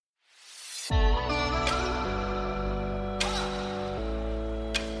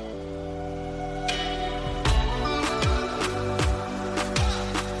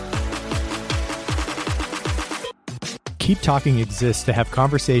Keep Talking exists to have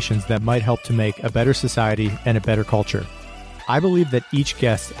conversations that might help to make a better society and a better culture. I believe that each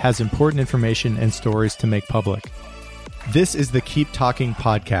guest has important information and stories to make public. This is the Keep Talking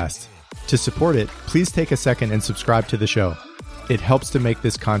podcast. To support it, please take a second and subscribe to the show. It helps to make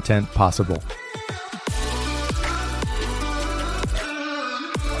this content possible.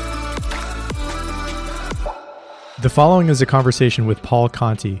 The following is a conversation with Paul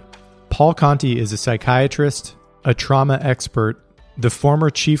Conti. Paul Conti is a psychiatrist, a trauma expert, the former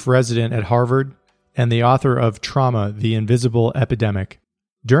chief resident at Harvard, and the author of Trauma, the Invisible Epidemic.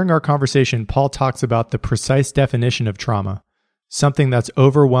 During our conversation, Paul talks about the precise definition of trauma, something that's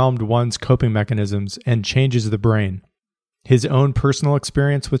overwhelmed one's coping mechanisms and changes the brain, his own personal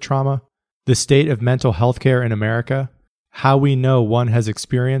experience with trauma, the state of mental health care in America, how we know one has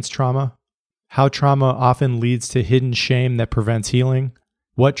experienced trauma, how trauma often leads to hidden shame that prevents healing,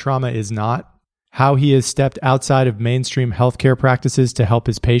 what trauma is not, how he has stepped outside of mainstream healthcare practices to help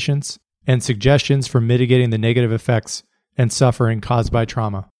his patients, and suggestions for mitigating the negative effects and suffering caused by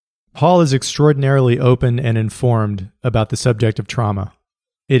trauma. Paul is extraordinarily open and informed about the subject of trauma.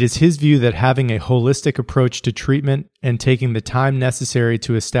 It is his view that having a holistic approach to treatment and taking the time necessary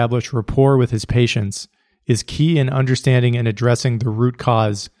to establish rapport with his patients is key in understanding and addressing the root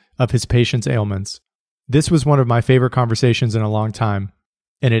cause of his patients' ailments. This was one of my favorite conversations in a long time,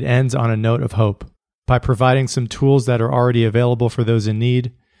 and it ends on a note of hope by providing some tools that are already available for those in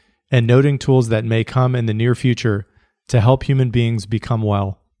need and noting tools that may come in the near future to help human beings become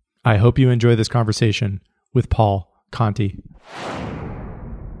well. I hope you enjoy this conversation with Paul Conti.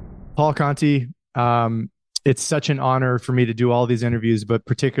 Paul Conti, it's such an honor for me to do all these interviews, but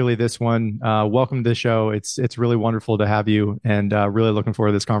particularly this one. Welcome to the show. It's really wonderful to have you, and really looking forward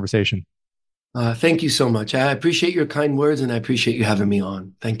to this conversation. Thank you so much. I appreciate your kind words, and I appreciate you having me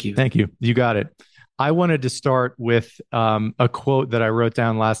on. Thank you. Thank you. You got it. I wanted to start with a quote that I wrote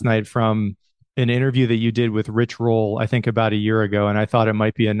down last night from an interview that you did with Rich Roll, I think about a year ago, and I thought it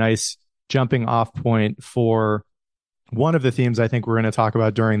might be a nice jumping off point for one of the themes I think we're going to talk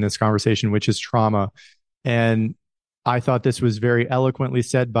about during this conversation, which is trauma. And I thought this was very eloquently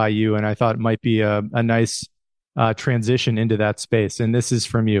said by you, and I thought it might be a nice transition into that space. And this is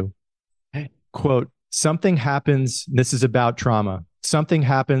from you. Quote, something happens, this is about trauma, something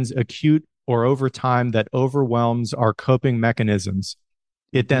happens acute or over time that overwhelms our coping mechanisms.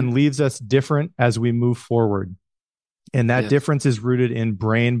 It then leaves us different as we move forward. And that difference is rooted in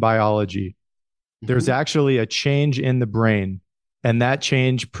brain biology. There's actually a change in the brain, and that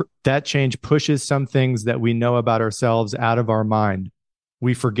change pushes some things that we know about ourselves out of our mind.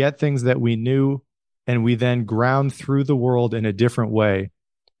 We forget things that we knew, and we then ground through the world in a different way,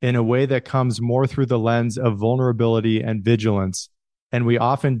 in a way that comes more through the lens of vulnerability and vigilance. And we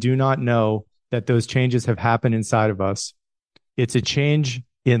often do not know that those changes have happened inside of us. It's a change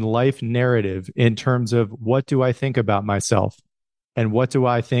in life narrative in terms of what do I think about myself and what do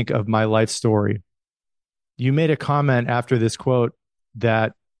I think of my life story. You made a comment after this quote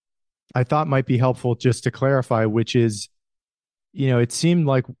that I thought might be helpful just to clarify, which is, it seemed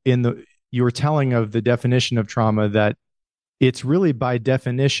like you were telling of the definition of trauma that it's really by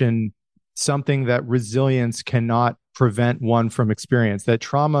definition something that resilience cannot prevent one from experience, that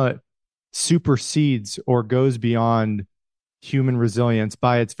trauma supersedes or goes beyond human resilience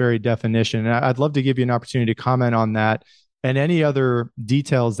by its very definition. And I'd love to give you an opportunity to comment on that and any other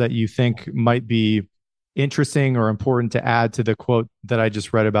details that you think might be interesting or important to add to the quote that I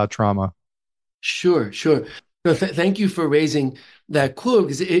just read about trauma. Sure. No, thank you for raising that quote,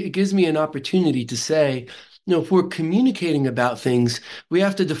 because it gives me an opportunity to say, if we're communicating about things, we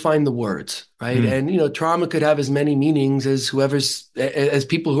have to define the words, right? And, trauma could have as many meanings as as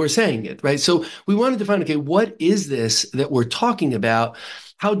people who are saying it, right? So we want to define, okay, what is this that we're talking about?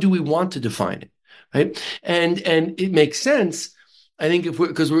 How do we want to define it, right? And it makes sense, I think,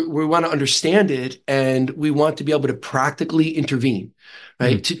 because we want to understand it and we want to be able to practically intervene,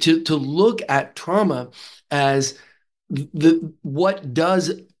 right? To look at trauma as what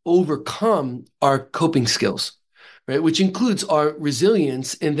does overcome our coping skills, right? Which includes our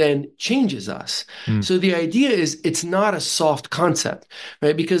resilience and then changes us. So the idea is it's not a soft concept,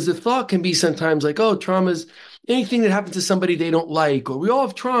 right? Because the thought can be sometimes like, oh, trauma is anything that happens to somebody they don't like, or we all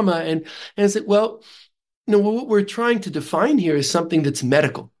have trauma. And it's like, well, what we're trying to define here is something that's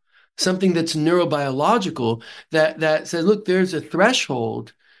medical, something that's neurobiological, that says, look, there's a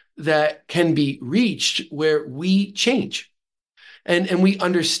threshold that can be reached where we change. And we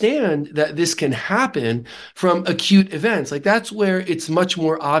understand that this can happen from acute events. Like that's where it's much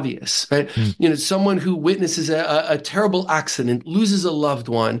more obvious, right? Mm, Someone who witnesses a terrible accident, loses a loved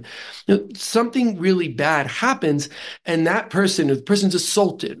one, something really bad happens, and the person's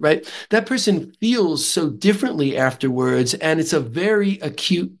assaulted, right? That person feels so differently afterwards, and it's a very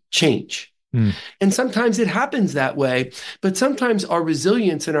acute change. mm, And sometimes it happens that way, but sometimes our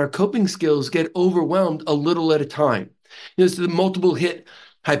resilience and our coping skills get overwhelmed a little at a time. There's the multiple hit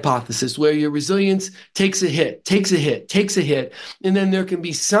hypothesis where your resilience takes a hit, takes a hit, takes a hit, and then there can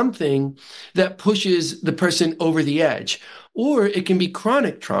be something that pushes the person over the edge. Or it can be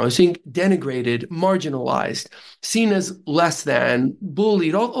chronic trauma, being denigrated, marginalized, seen as less than,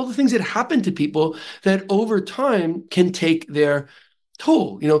 bullied, all the things that happen to people that over time can take their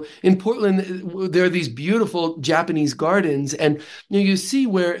toll. In Portland, there are these beautiful Japanese gardens, and you see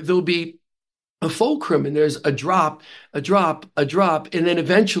where there'll be a fulcrum and there's a drop, a drop, a drop, and then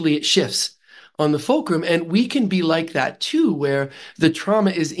eventually it shifts on the fulcrum. And we can be like that too, where the trauma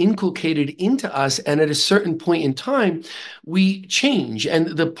is inculcated into us, and at a certain point in time, we change. And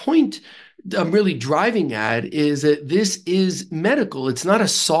the point I'm really driving at is that this is medical. It's not a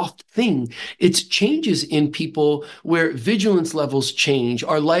soft thing. It's changes in people where vigilance levels change,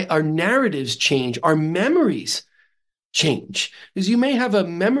 our narratives change, our memories change. Because you may have a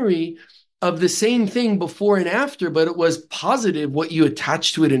memory of the same thing before and after, but it was positive what you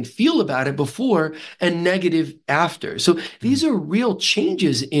attach to it and feel about it before, and negative after. So mm, these are real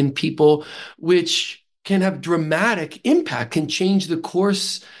changes in people, which can have dramatic impact, can change the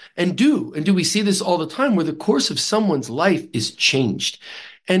course and do we see this all the time where the course of someone's life is changed,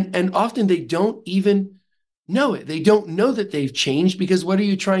 and often they don't even know it. They don't know that they've changed, because what are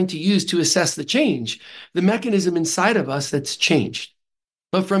you trying to use to assess the change? The mechanism inside of us that's changed.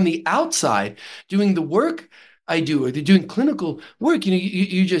 But from the outside, doing the work I do, or doing clinical work,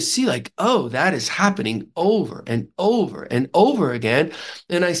 you just see like, oh, that is happening over and over and over again.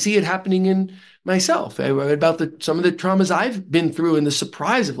 And I see it happening in myself. I read about some of the traumas I've been through, and the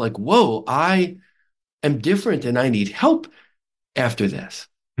surprise of like, whoa, I am different and I need help after this.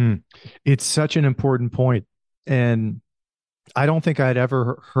 mm. It's such an important point. And I don't think I'd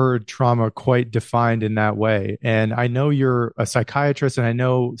ever heard trauma quite defined in that way. And I know you're a psychiatrist, and I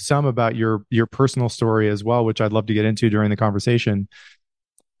know some about your personal story as well, which I'd love to get into during the conversation.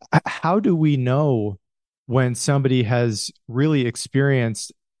 How do we know when somebody has really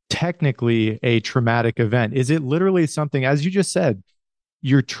experienced technically a traumatic event? Is it literally something, as you just said,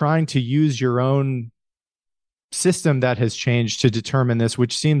 you're trying to use your own system that has changed to determine this,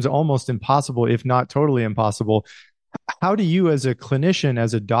 which seems almost impossible, if not totally impossible? How do you, as a clinician,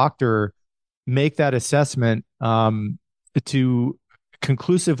 as a doctor, make that assessment to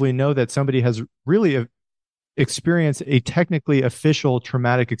conclusively know that somebody has really experienced a technically official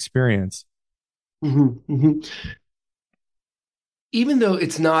traumatic experience? Mhm, mhm. Even though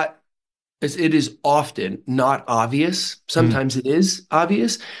it's not, as it is often not obvious, Mm, sometimes it is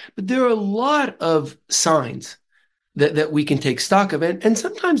obvious, but there are a lot of signs that we can take stock of. And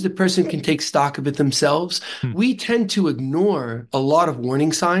sometimes the person can take stock of it themselves. mm, We tend to ignore a lot of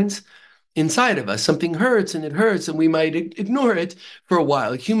warning signs inside of us. Something hurts and it hurts, and we might ignore it for a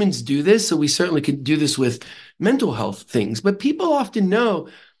while. Humans do this, so we certainly can do this with mental health things. But people often know,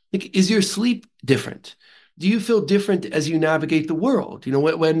 like, is your sleep different? Do you feel different as you navigate the world?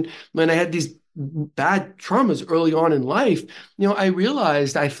 When I had these bad traumas early on in life, I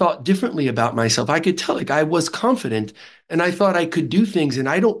realized I thought differently about myself. I could tell, like, I was confident and I thought I could do things, and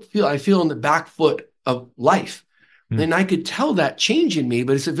I feel on the back foot of life. mm, And I could tell that change in me,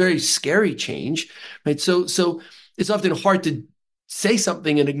 but it's a very scary change, right? So it's often hard to say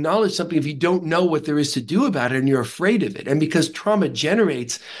something and acknowledge something if you don't know what there is to do about it and you're afraid of it. And because trauma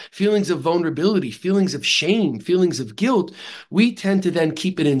generates feelings of vulnerability, feelings of shame, feelings of guilt, we tend to then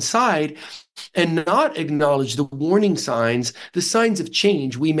keep it inside and not acknowledge the warning signs, the signs of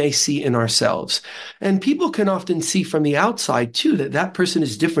change we may see in ourselves. And people can often see from the outside too that that person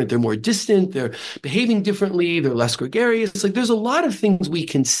is different. They're more distant, they're behaving differently, they're less gregarious. Like there's a lot of things we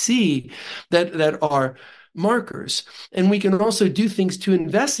can see that are markers. And we can also do things to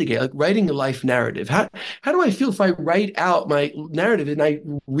investigate, like writing a life narrative. How do I feel if I write out my narrative and I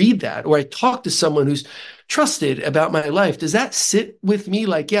read that, or I talk to someone who's trusted about my life? Does that sit with me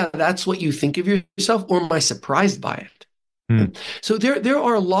like, yeah, that's what you think of yourself, or am I surprised by mm, it? So there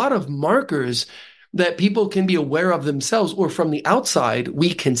are a lot of markers that people can be aware of themselves, or from the outside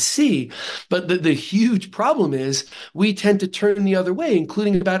we can see. But the huge problem is we tend to turn the other way,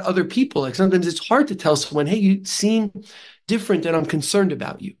 including about other people. Like sometimes it's hard to tell someone, hey, you seem different and I'm concerned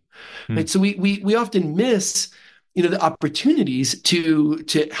about you. mm. Right? So we often miss the opportunities to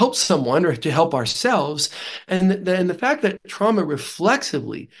help someone or to help ourselves. And the fact that trauma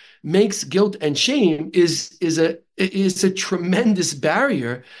reflexively makes guilt and shame is a tremendous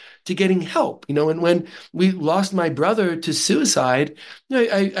barrier to getting help. And when we lost my brother to suicide,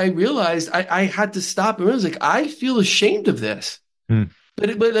 I realized I had to stop and realize, like, I feel ashamed of this. Mm, But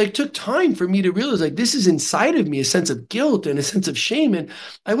it took time for me to realize, like, this is inside of me, a sense of guilt and a sense of shame, and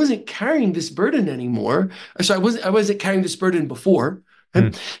I wasn't carrying this burden anymore. So I wasn't carrying this burden before,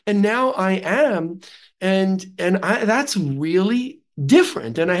 mm, and now I am, and that's really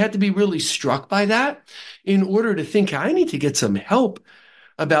different. And I had to be really struck by that in order to think I need to get some help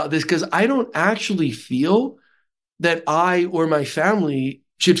about this, because I don't actually feel that I or my family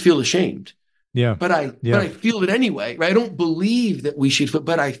should feel ashamed, yeah. but Yeah. I feel it anyway, right? I don't believe that we should feel,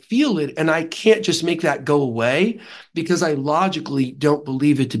 but I feel it, and I can't just make that go away because I logically don't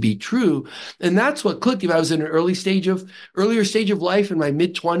believe it to be true. And that's what clicked. If I was in an earlier stage of life in my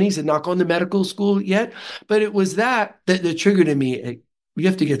mid-20s and not gone to medical school yet, but it was that triggered in me. Hey, you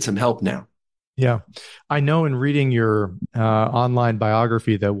have to get some help now. Yeah. I know in reading your online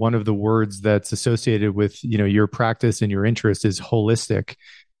biography that one of the words that's associated with, your practice and your interest is holistic.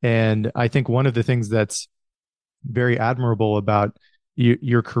 And I think one of the things that's very admirable about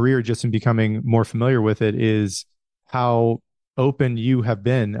your career, just in becoming more familiar with it, is how open you have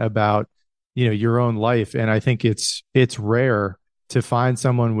been about, your own life. And I think it's rare to find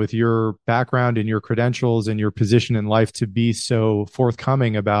someone with your background and your credentials and your position in life to be so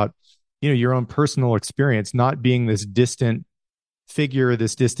forthcoming about, your own personal experience, not being this distant figure,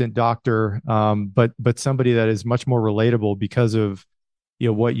 this distant doctor, but somebody that is much more relatable because of,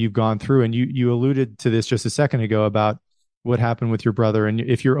 what you've gone through. And you alluded to this just a second ago about what happened with your brother. And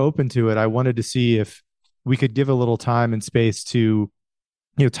if you're open to it, I wanted to see if we could give a little time and space to,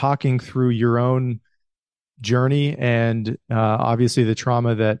 talking through your own journey and obviously the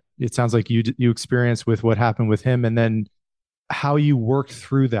trauma that it sounds like you experienced with what happened with him, and then how you worked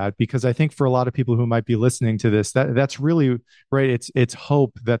through that. Because I think for a lot of people who might be listening to this, that's really right. It's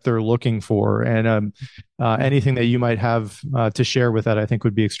hope that they're looking for, and anything that you might have to share with that, I think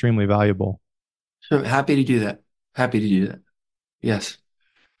would be extremely valuable. So I'm happy to do that. Happy to do that. Yes.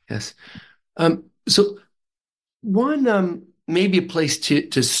 Yes. So one maybe a place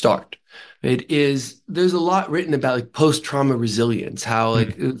to start, right, is there's a lot written about, like, post-trauma resilience, how,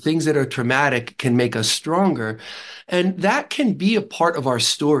 like, Mm, things that are traumatic can make us stronger, and that can be a part of our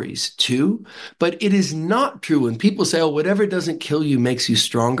stories too. But it is not true when people say, oh, whatever doesn't kill you makes you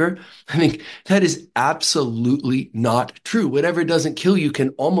stronger. I think that is absolutely not true. Whatever doesn't kill you can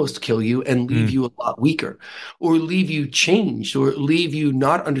almost kill you and leave mm, you a lot weaker, or leave you changed, or leave you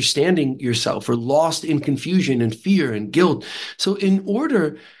not understanding yourself, or lost in confusion and fear and guilt. So in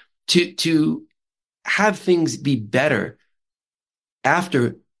order to have things be better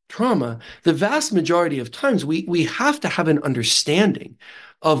after trauma, the vast majority of times we have to have an understanding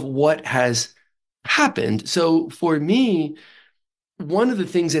of what has happened. So for me, one of the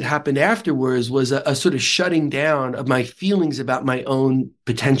things that happened afterwards was a sort of shutting down of my feelings about my own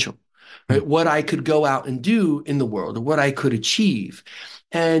potential, mm, right? What I could go out and do in the world, or what I could achieve.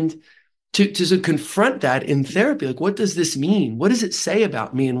 And to sort of confront that in therapy, like, what does this mean? What does it say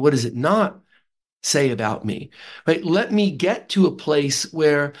about me, and what does it not say about me? Right? Let me get to a place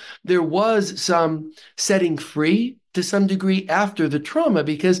where there was some setting free to some degree after the trauma,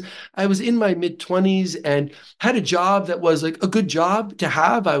 because I was in my mid-20s and had a job that was, like, a good job to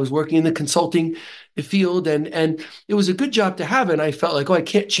have. I was working in the consulting field, and it was a good job to have. And I felt like, oh, I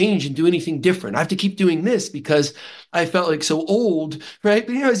can't change and do anything different. I have to keep doing this because I felt like so old, right?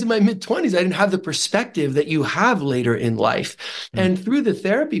 But I was in my mid-20s. I didn't have the perspective that you have later in life. mm, And through the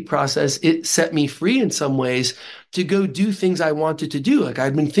therapy process, it set me free in some ways to go do things I wanted to do. Like,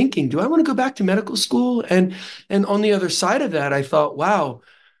 I'd been thinking, do I want to go back to medical school? And on the other side of that, I thought, wow,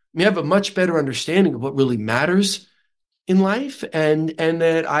 we have a much better understanding of what really matters in life, and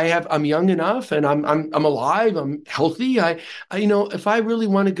that I'm young enough, and I'm alive, I'm healthy. If I really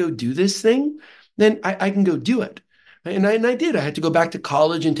want to go do this thing, then I can go do it. And I did. I had to go back to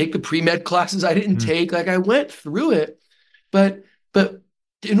college and take the pre-med classes I didn't mm. take. Like, I went through it, but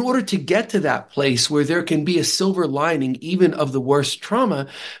in order to get to that place where there can be a silver lining even of the worst trauma,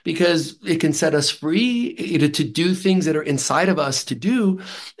 because it can set us free, to do things that are inside of us to do,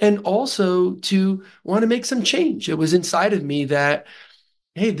 and also to want to make some change. It was inside of me that,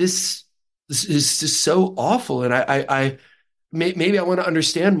 hey, this is just so awful, and maybe I want to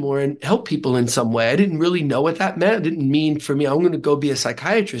understand more and help people in some way. I didn't really know what that meant. It didn't mean for me, I'm going to go be a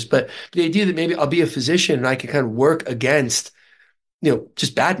psychiatrist, but the idea that maybe I'll be a physician and I can kind of work against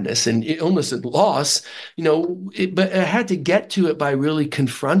just badness and illness and loss, but I had to get to it by really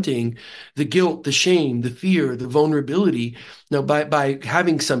confronting the guilt, the shame, the fear, the vulnerability, by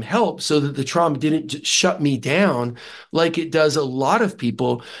having some help so that the trauma didn't just shut me down like it does a lot of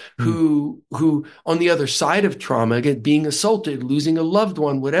people Mm, who on the other side of trauma, again, being assaulted, losing a loved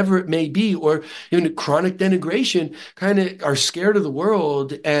one, whatever it may be, or even chronic denigration, kind of are scared of the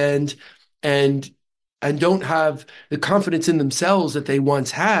world and and don't have the confidence in themselves that they once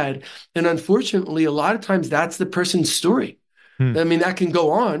had. And unfortunately, a lot of times that's the person's story. mm, I mean, that can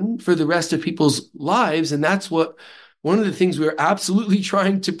go on for the rest of people's lives. And that's one of the things we're absolutely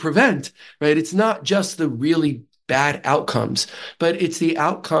trying to prevent, right? It's not just the really bad outcomes, but it's the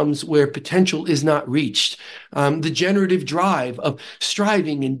outcomes where potential is not reached. The generative drive of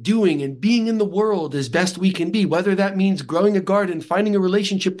striving and doing and being in the world as best we can be, whether that means growing a garden, finding a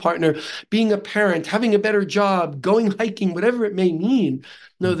relationship partner, being a parent, having a better job, going hiking, whatever it may mean.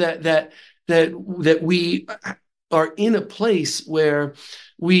 Know mm, that we are in a place where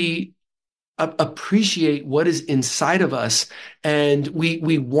we appreciate what is inside of us and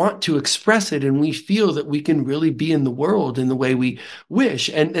we want to express it and we feel that we can really be in the world in the way we wish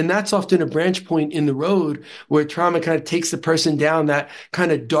and that's often a branch point in the road where trauma kind of takes the person down that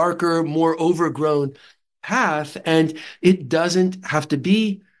kind of darker, more overgrown path, and it doesn't have to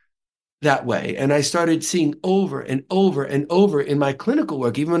be that way. And I started seeing over and over and over in my clinical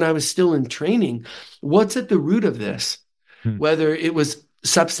work, even when I was still in training, what's at the root of this, mm, whether it was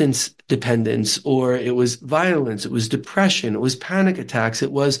substance dependence or it was violence, it was depression, it was panic attacks,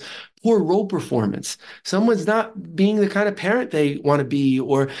 it was poor role performance. Someone's not being the kind of parent they want to be,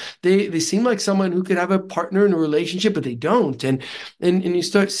 or they seem like someone who could have a partner in a relationship, but they don't. And you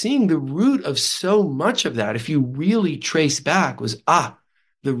start seeing the root of so much of that, if you really trace back, was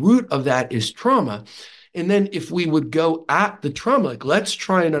the root of that is trauma. And then if we would go at the trauma, like, let's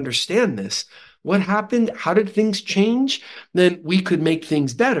try and understand this. What happened? How did things change? Then we could make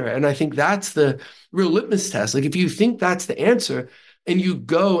things better. And I think that's the real litmus test. Like if you think that's the answer and you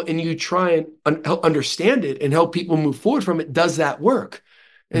go and you try and understand it and help people move forward from it, does that work?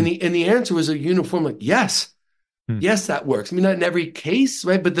 And mm, the answer was a uniform, like, yes. mm, Yes, that works. I mean, not in every case,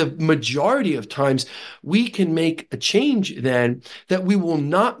 right? But the majority of times we can make a change then that we will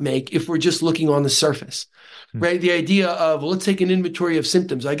not make if we're just looking on the surface, mm. right? The idea of, well, let's take an inventory of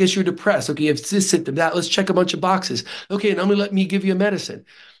symptoms. I guess you're depressed. Okay, you have this symptom, that. Let's check a bunch of boxes. Okay, now let me give you a medicine.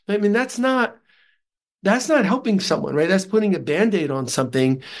 I mean, that's not helping someone, right? That's putting a band-aid on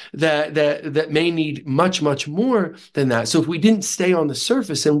something that may need much, much more than that. So if we didn't stay on the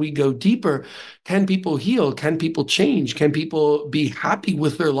surface and we go deeper, can people heal? Can people change? Can people be happy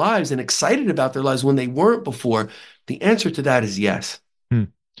with their lives and excited about their lives when they weren't before? The answer to that is yes. Hmm.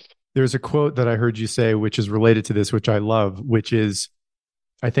 There's a quote that I heard you say, which is related to this, which I love, which is,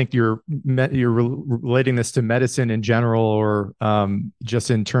 I think you're relating this to medicine in general, or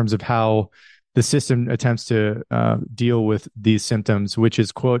just in terms of how the system attempts to deal with these symptoms, which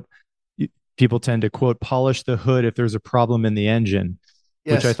is, quote, people tend to, quote, polish the hood if there's a problem in the engine,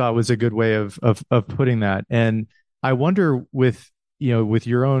 which I Yes. thought was a good way of putting that. And I wonder, with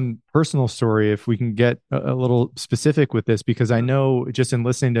your own personal story, if we can get a little specific with this, because I know just in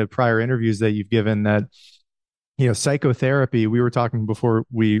listening to prior interviews that you've given that, psychotherapy, we were talking before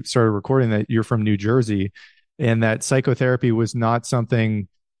we started recording that you're from New Jersey, and that psychotherapy was not something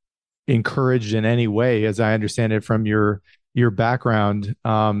encouraged in any way, as I understand it from your background.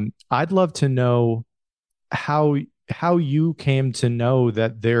 I'd love to know how how you came to know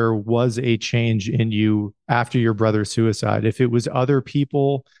that there was a change in you after your brother's suicide. If it was other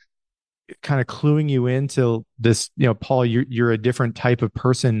people kind of cluing you into this, Paul, you're a different type of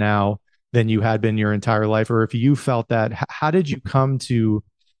person now than you had been your entire life, or if you felt that, how did you come to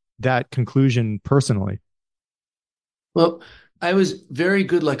that conclusion personally? Well, I was very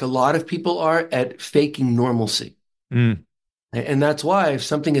good, like a lot of people are, at faking normalcy. Mm, And that's why if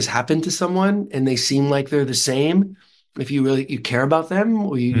something has happened to someone and they seem like they're the same, if you care about them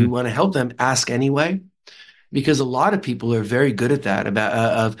or you mm, want to help them, ask anyway. Because a lot of people are very good at that, about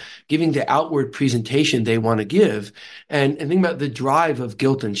of giving the outward presentation they want to give, and think about the drive of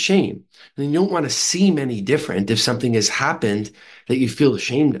guilt and shame. And you don't want to seem any different if something has happened that you feel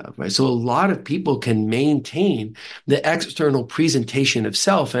ashamed of, right? So a lot of people can maintain the external presentation of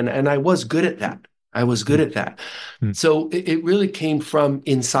self, and I was good at that. I was good mm, at that. mm, So it really came from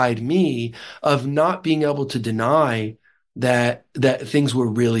inside me of not being able to deny that things were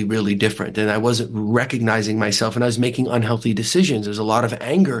really, really different. And I wasn't recognizing myself and I was making unhealthy decisions. There's a lot of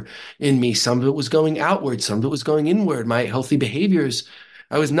anger in me. Some of it was going outward, some of it was going inward. My healthy behaviors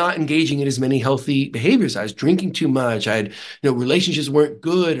I was not engaging in as many healthy behaviors. I was drinking too much. Relationships weren't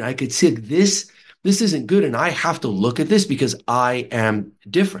good. And I could see this isn't good. And I have to look at this because I am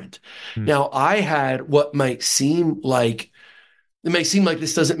different. Mm, Now, I had what might seem like it may seem like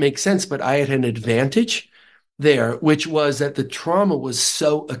this doesn't make sense, but I had an advantage there, which was that the trauma was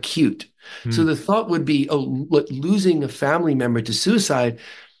so acute. So mm, the thought would be, oh, losing a family member to suicide,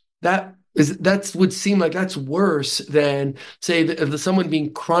 that would seem like that's worse than say someone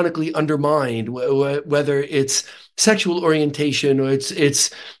being chronically undermined, whether it's sexual orientation or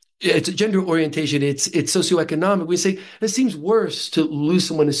it's gender orientation, it's socioeconomic. We say it seems worse to lose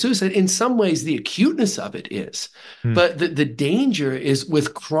someone to suicide. In some ways, the acuteness of it is, mm, but the danger is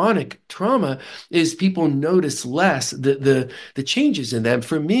with chronic trauma is people notice less the changes in them.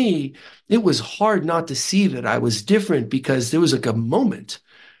 For me, it was hard not to see that I was different because there was like a moment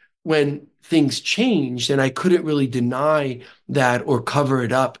when things changed and I couldn't really deny that or cover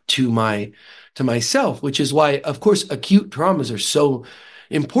it up to myself, which is why, of course, acute traumas are so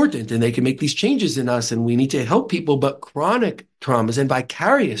important and they can make these changes in us and we need to help people. But chronic traumas and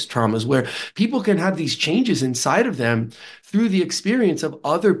vicarious traumas, where people can have these changes inside of them through the experience of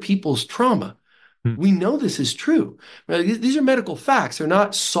other people's trauma. mm. We know this is true. Right? These are medical facts. They're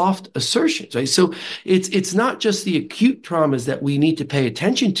not soft assertions, right? So it's not just the acute traumas that we need to pay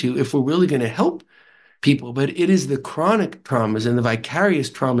attention to if we're really going to help people, but it is the chronic traumas and the vicarious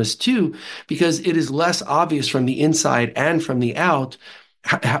traumas too, because it is less obvious from the inside and from the out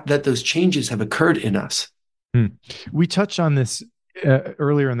that those changes have occurred in us. Hmm. We touched on this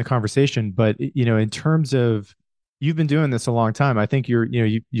earlier in the conversation, but in terms of you've been doing this a long time. I think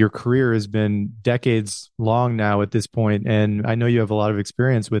your career has been decades long now at this point, and I know you have a lot of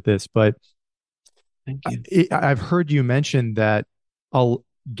experience with this. But Thank you. I've heard you mention that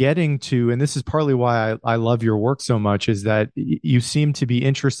getting to, and this is partly why I love your work so much, is that you seem to be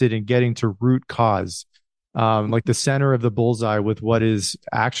interested in getting to root cause, like the center of the bullseye with what is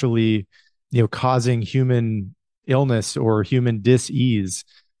actually causing human illness or human dis-ease.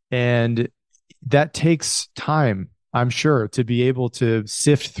 And that takes time, I'm sure, to be able to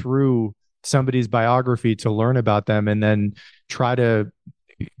sift through somebody's biography to learn about them and then try to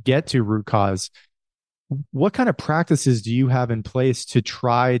get to root cause. What kind of practices do you have in place to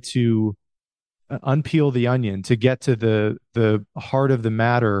try to unpeel the onion, to get to the heart of the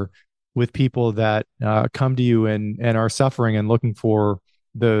matter with people that come to you and are suffering and looking for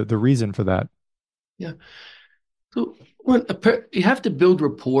the reason for that? Yeah. So you have to build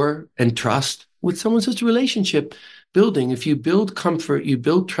rapport and trust with someone. So it's relationship building. If you build comfort, you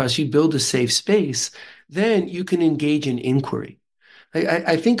build trust, you build a safe space, then you can engage in inquiry.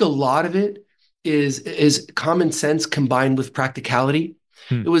 I think a lot of it is common sense combined with practicality.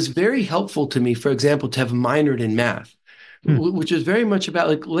 Hmm. It was very helpful to me, for example, to have minored in math, Hmm. which is very much about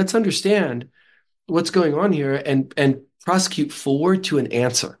like let's understand what's going on here and prosecute forward to an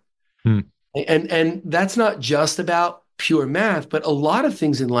answer. Hmm. And that's not just about pure math, but a lot of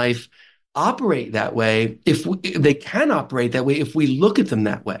things in life operate that way they can operate that way if we look at them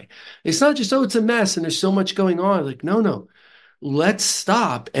that way. It's not just, oh, it's a mess and there's so much going on. Like, no. Let's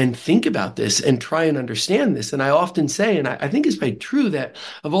stop and think about this and try and understand this. And I often say, and I think it's very true, that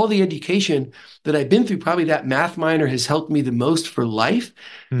of all the education that I've been through, probably that math minor has helped me the most for life,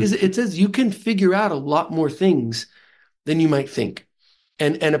 Hmm. is it says you can figure out a lot more things than you might think.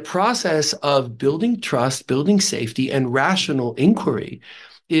 And a process of building trust, building safety, and rational inquiry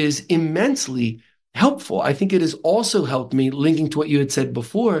is immensely helpful. I think it has also helped me, linking to what you had said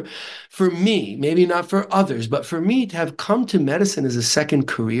before, for me, maybe not for others, but for me to have come to medicine as a second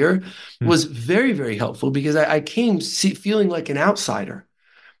career Hmm. was very, very helpful because I came feeling like an outsider.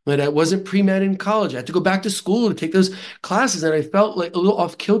 But I wasn't pre-med in college. I had to go back to school to take those classes, and I felt like a little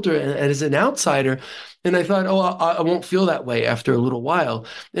off kilter and as an outsider. And I thought, oh, I won't feel that way after a little while.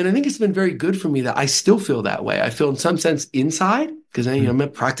 And I think it's been very good for me that I still feel that way. I feel in some sense inside because Hmm. I'm a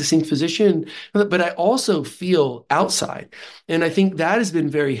practicing physician, but I also feel outside. And I think that has been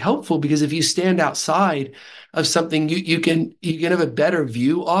very helpful because if you stand outside of something, you can have a better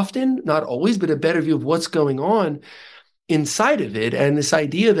view often, not always, but a better view of what's going on inside of it. And this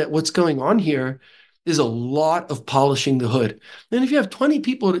idea that what's going on here is a lot of polishing the hood. And if you have 20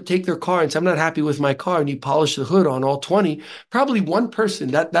 people that take their car and say, I'm not happy with my car, and you polish the hood on all 20, probably one person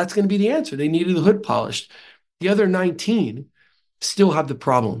that's going to be the answer. They needed the hood polished. The other 19 still have the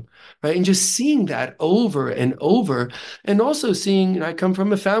problem, right? And just seeing that over and over, and also seeing, I come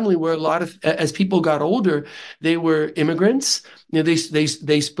from a family where a lot of, as people got older, they were immigrants.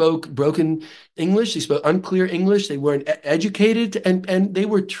 They spoke broken English, they spoke unclear English, they weren't educated, and they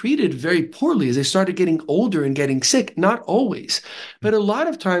were treated very poorly as they started getting older and getting sick. Not always, but a lot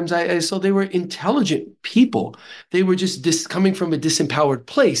of times I saw they were intelligent people. They were just coming from a disempowered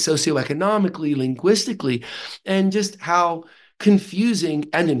place, socioeconomically, linguistically, and just how confusing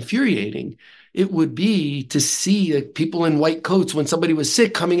and infuriating it would be to see like, people in white coats when somebody was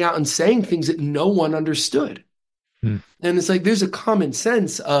sick coming out and saying things that no one understood. Mm. And it's like there's a common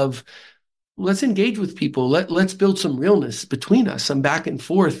sense of let's engage with people. Let's build some realness between us, some back and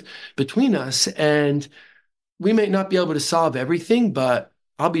forth between us. And we may not be able to solve everything, but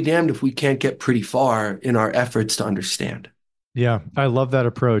I'll be damned if we can't get pretty far in our efforts to understand. Yeah, I love that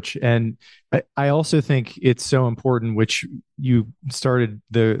approach. And I also think it's so important, which you started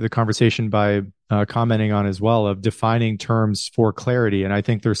the conversation by commenting on as well, of defining terms for clarity. And I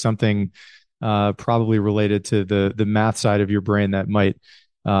think there's something probably related to the math side of your brain that might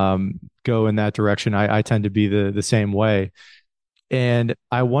go in that direction. I tend to be the same way. And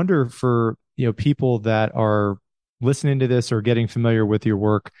I wonder for people that are listening to this or getting familiar with your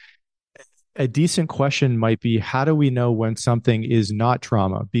work, a decent question might be, how do we know when something is not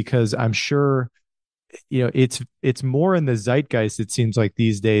trauma? Because I'm sure it's more in the zeitgeist, it seems like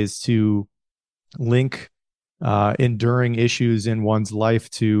these days, to link enduring issues in one's life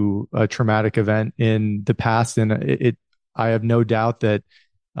to a traumatic event in the past. And I have no doubt that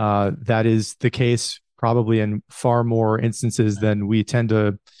that is the case probably in far more instances than we tend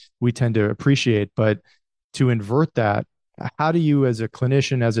to appreciate. But to invert that, how do you, as a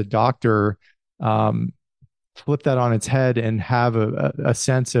clinician, as a doctor, um, flip that on its head and have a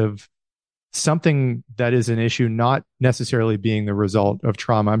sense of something that is an issue not necessarily being the result of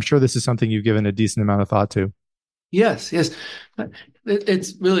trauma? I'm sure this is something you've given a decent amount of thought to. Yes, yes.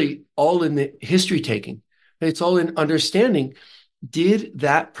 It's really all in the history taking. It's all in understanding, did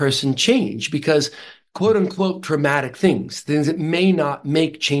that person change? Because quote unquote traumatic things that may not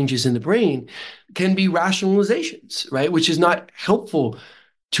make changes in the brain, can be rationalizations, right? Which is not helpful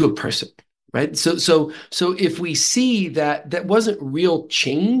to a person, right? So if we see that that wasn't real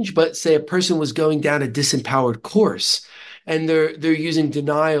change, but say a person was going down a disempowered course, and they're using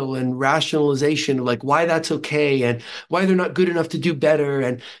denial and rationalization of like why that's okay and why they're not good enough to do better,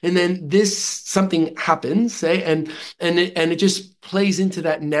 and then this something happens, say, and it just plays into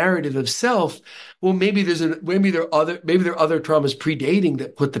that narrative of self. Well, maybe there are other traumas predating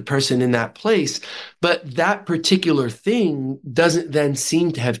that put the person in that place, but that particular thing doesn't then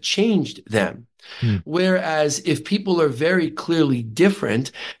seem to have changed them. Hmm. Whereas if people are very clearly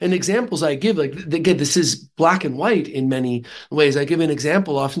different, and examples I give, like again, this is black and white in many ways. I give an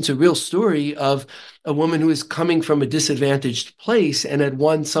example, often it's a real story of a woman who is coming from a disadvantaged place and had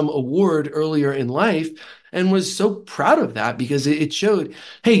won some award earlier in life and was so proud of that because it showed,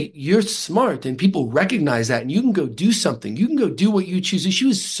 hey, you're smart and people recognize that and you can go do something. You can go do what you choose. And she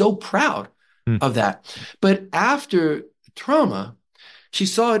was so proud Hmm. of that. But after trauma, she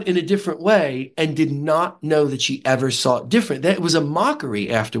saw it in a different way and did not know that she ever saw it different. That was a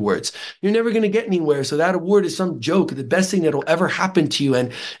mockery afterwards. You're never going to get anywhere. So that award is some joke, the best thing that'll ever happen to you.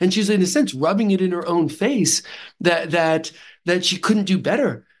 And she's in a sense rubbing it in her own face that she couldn't do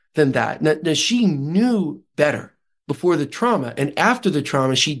better than that. Now she knew better before the trauma, and after the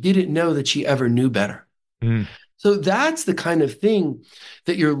trauma, she didn't know that she ever knew better. Hmm. So that's the kind of thing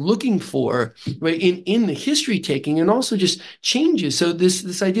that you're looking for, right, in the history taking, and also just changes. So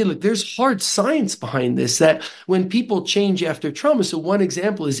this idea, like there's hard science behind this, that when people change after trauma. So one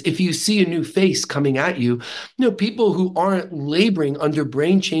example is if you see a new face coming at you, people who aren't laboring under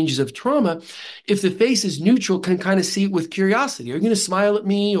brain changes of trauma, if the face is neutral, can kind of see it with curiosity. Are you going to smile at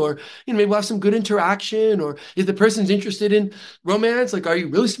me? Or maybe we'll have some good interaction. Or if the person's interested in romance, like, are you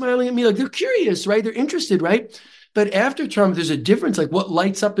really smiling at me? Like they're curious, right? They're interested, right? But after trauma, there's a difference. Like what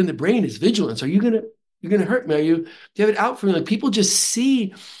lights up in the brain is vigilance. You're gonna hurt me? Do you have it out for me? Like people just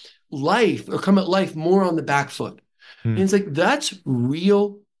see life or come at life more on the back foot. Hmm. And it's like that's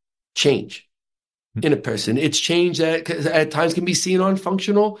real change in a person. It's change that at times can be seen on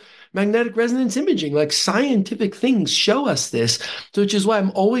functional magnetic resonance imaging. Like scientific things show us this. So, which is why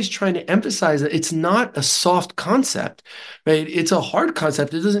I'm always trying to emphasize that it's not a soft concept, right? It's a hard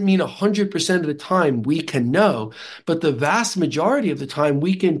concept. It doesn't mean 100% of the time we can know, but the vast majority of the time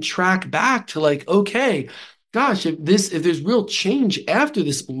we can track back to like, okay, gosh, if there's real change after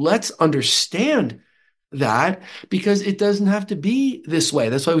this, let's understand that because it doesn't have to be this way.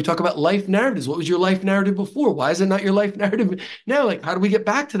 That's why we talk about life narratives. What was your life narrative before? Why is it not your life narrative now? Like, how do we get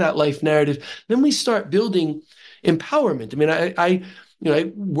back to that life narrative? Then we start building empowerment. I mean,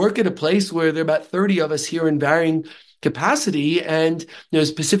 I work at a place where there are about 30 of us here in varying capacity, and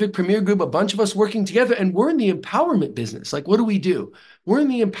there's Pacific Premier Group, a bunch of us working together, and we're in the empowerment business. Like, what do we do? We're in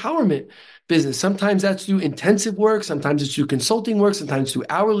the empowerment business. Sometimes that's through intensive work, sometimes it's through consulting work, sometimes through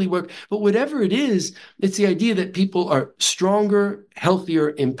hourly work. But whatever it is, it's the idea that people are stronger,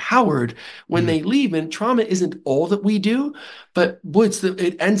 healthier, empowered when Mm, they leave. And trauma isn't all that we do, but boy,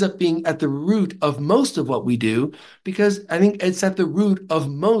 it ends up being at the root of most of what we do, because I think it's at the root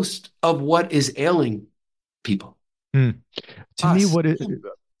of most of what is ailing people. mm. To me, Us.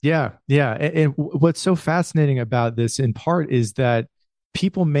 yeah, yeah. And what's so fascinating about this in part is that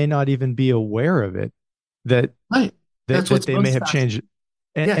people may not even be aware of it, that Right. That's that what's they may most have fascinating. changed.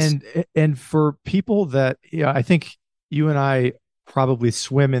 And Yes. and for people that, yeah, I think you and I probably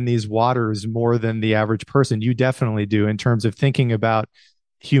swim in these waters more than the average person. You definitely do in terms of thinking about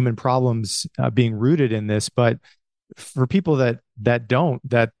human problems being rooted in this. But for people that don't,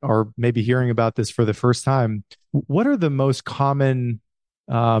 that are maybe hearing about this for the first time, what are the most common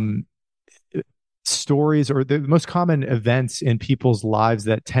um, stories or the most common events in people's lives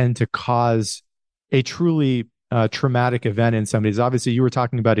that tend to cause a truly traumatic event in somebody's? Obviously, you were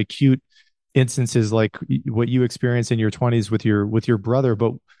talking about acute instances like what you experienced in your 20s with your brother,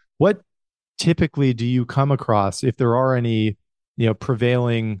 but what typically do you come across, if there are any,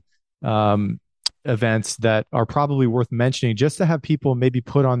 prevailing um, events that are probably worth mentioning, just to have people maybe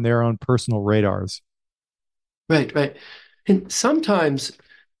put on their own personal radars? Right, right. And sometimes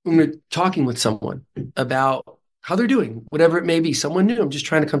when we're talking with someone about how they're doing, whatever it may be, someone new, I'm just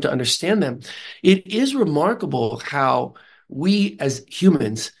trying to come to understand them. It is remarkable how we as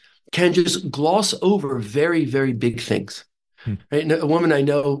humans can just gloss over very, very big things. Hmm. Right? And a woman I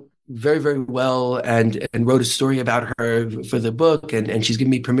know very, very well and wrote a story about her for the book, and she's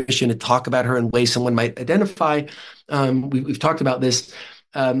given me permission to talk about her in ways someone might identify. We've talked about this.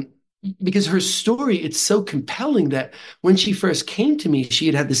 Um, because her story, it's so compelling that when she first came to me, she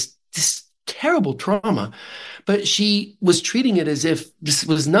had had this terrible trauma, but she was treating it as if it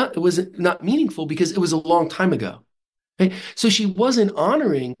was not meaningful because it was a long time ago. Right? So she wasn't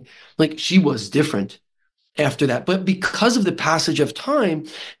honoring, like, she was different after that. But because of the passage of time,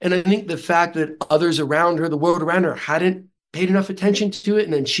 and I think the fact that others around her, the world around her, hadn't paid enough attention to it,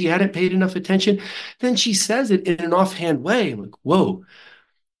 and then she hadn't paid enough attention, then she says it in an offhand way. I'm like, whoa,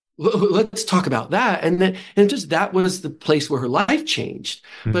 let's talk about that. And just that was the place where her life changed.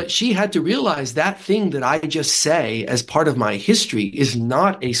 Hmm. But she had to realize that thing that I just say as part of my history is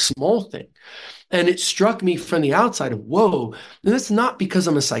not a small thing. And it struck me from the outside of, whoa, and that's not because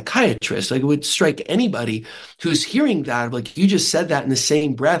I'm a psychiatrist. Like, it would strike anybody who's hearing that, like, you just said that in the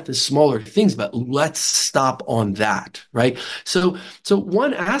same breath as smaller things, but let's stop on that, right? So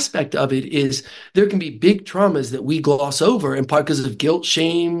one aspect of it is there can be big traumas that we gloss over in part because of guilt,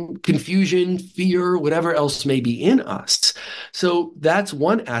 shame, confusion, fear, whatever else may be in us. So that's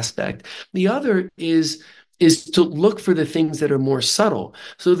one aspect. The other is to look for the things that are more subtle.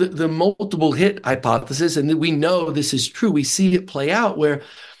 So the multiple hit hypothesis, and we know this is true, we see it play out where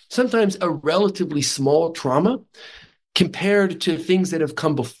sometimes a relatively small trauma compared to things that have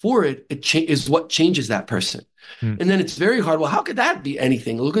come before is what changes that person. Hmm. And then it's very hard. Well, how could that be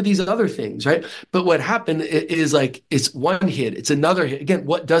anything? Look at these other things, right? But what happened is like it's one hit, it's another hit. Again,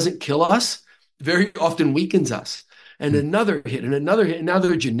 what doesn't kill us very often weakens us. And Hmm. another hit and another hit. And now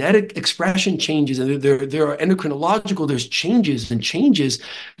there are genetic expression changes and there are endocrinological, there's changes and changes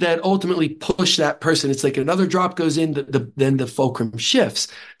that ultimately push that person. It's like another drop goes in, then the fulcrum shifts.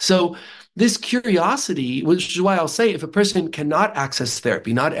 So this curiosity, which is why I'll say if a person cannot access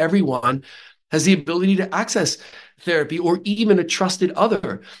therapy, not everyone has the ability to access therapy or even a trusted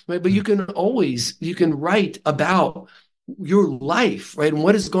other, right? But Hmm. you can write about your life, right? And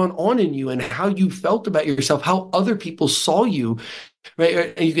what has gone on in you and how you felt about yourself, how other people saw you,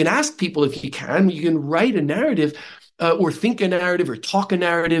 right? And you can ask people if you can write a narrative or think a narrative or talk a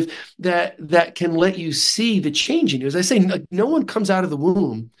narrative that can let you see the change in you. As I say, no one comes out of the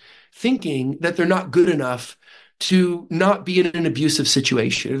womb thinking that they're not good enough to not be in an abusive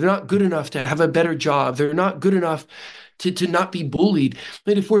situation. They're not good enough to have a better job. They're not good enough to not be bullied.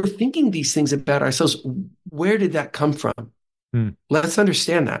 But if we're thinking these things about ourselves, where did that come from? Hmm. Let's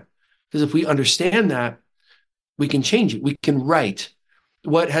understand that. Because if we understand that, we can change it. We can write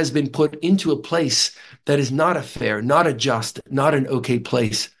what has been put into a place that is not a fair, not a just, not an okay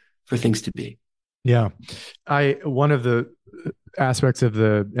place for things to be. Yeah. I one of the aspects of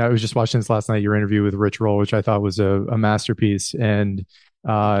I was just watching this last night, your interview with Rich Roll, which I thought was a masterpiece. And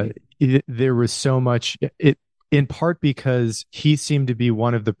Thank uh, you. there was so much, in part because he seemed to be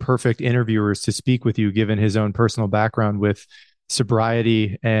one of the perfect interviewers to speak with you, given his own personal background with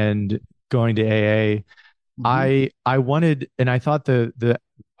sobriety and going to AA. Mhm. I wanted, and I thought the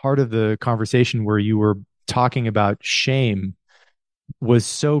part of the conversation where you were talking about shame was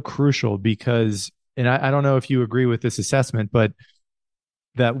so crucial because, and I don't know if you agree with this assessment, but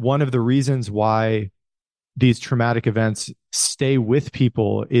that one of the reasons why these traumatic events stay with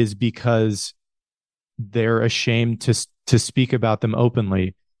people is because they're ashamed to speak about them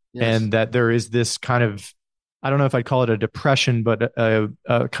openly, Yes. and that there is this kind of, I don't know if I'd call it a depression, but a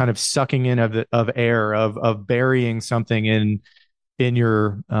kind of sucking in of air of burying something in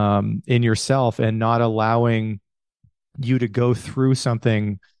yourself and not allowing you to go through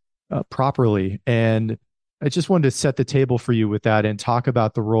something properly. And I just wanted to set the table for you with that and talk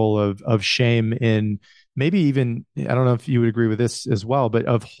about the role of shame in, maybe even, I don't know if you would agree with this as well, but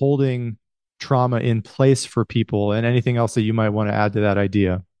of holding trauma in place for people, and anything else that you might want to add to that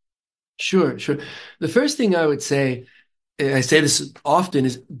idea. Sure, sure. The first thing I would say, and I say this often,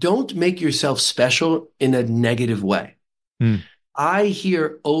 is don't make yourself special in a negative way. Mm, I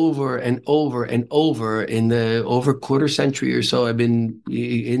hear over and over and over in the over quarter century or so I've been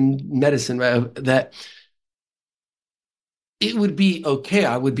in medicine, right, that it would be okay.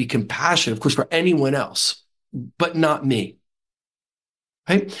 I would be compassionate, of course, for anyone else, but not me.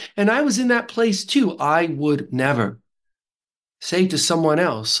 Right. And I was in that place too. I would never say to someone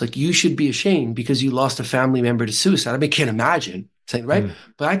else, like, you should be ashamed because you lost a family member to suicide. I mean, I can't imagine saying, right? mm,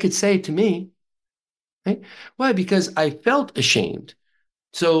 But I could say it to me, right? Why? Because I felt ashamed.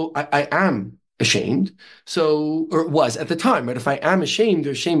 So I am ashamed. So, or was at the time, right? If I am ashamed,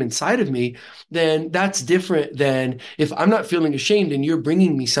 there's shame inside of me, then that's different than if I'm not feeling ashamed and you're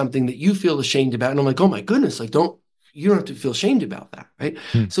bringing me something that you feel ashamed about. And I'm like, oh my goodness, like, you don't have to feel ashamed about that, right?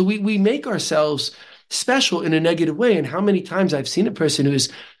 mm, So we make ourselves special in a negative way. And how many times I've seen a person who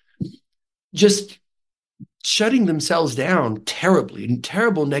is just shutting themselves down terribly, and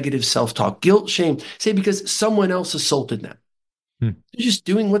terrible negative self-talk, guilt, shame, say because someone else assaulted them. mm, They're just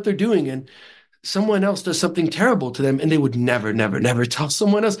doing what they're doing. And someone else does something terrible to them, and they would never, never, never tell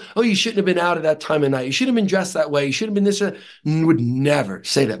someone else, oh, you shouldn't have been out at that time of night. You should have been dressed that way. You should have been this. Would never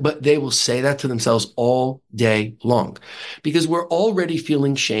say that. But they will say that to themselves all day long because we're already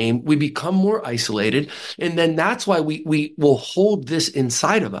feeling shame. We become more isolated. And then that's why we will hold this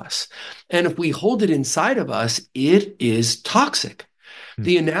inside of us. And if we hold it inside of us, it is toxic. mm,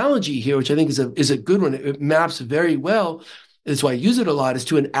 The analogy here, which I think is a good one, it maps very well. That's why I use it a lot, is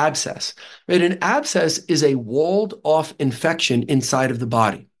to an abscess. Right? An abscess is a walled off infection inside of the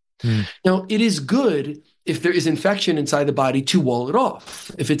body. mm, Now, it is good if there is infection inside the body to wall it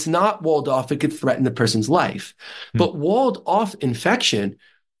off. If it's not walled off, it could threaten the person's life. mm, But walled off infection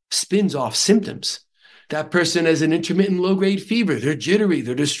spins off symptoms. That person has an intermittent low grade fever. They're jittery.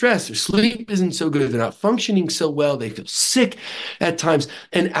 They're distressed. Their sleep isn't so good. They're not functioning so well. They feel sick at times.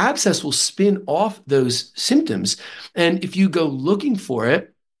 And abscess will spin off those symptoms. And if you go looking for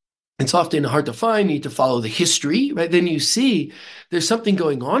it, it's often hard to find. You need to follow the history, right? Then you see there's something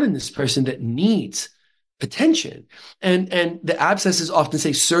going on in this person that needs attention. And the abscesses often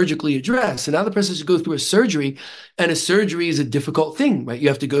say surgically addressed. And now the person has to go through a surgery, and a surgery is a difficult thing, right? You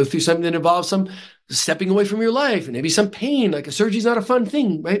have to go through something that involves some stepping away from your life and maybe some pain. Like a surgery is not a fun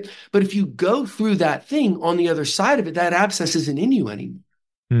thing, right? But if you go through that thing on the other side of it, that abscess isn't in you anymore.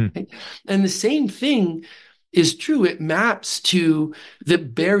 mm, Right? And the same thing is true. It maps to the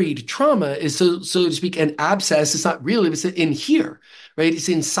buried trauma, is so to speak, an abscess. It's not really, it's in here, right? It's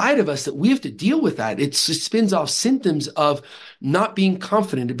inside of us that we have to deal with that. It spins off symptoms of not being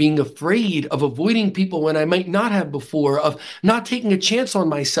confident, of being afraid, of avoiding people when I might not have before, of not taking a chance on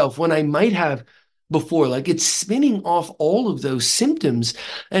myself when I might have before. Like it's spinning off all of those symptoms.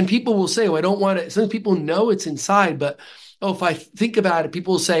 And people will say, oh, I don't want to, some people know it's inside, but oh, if I think about it,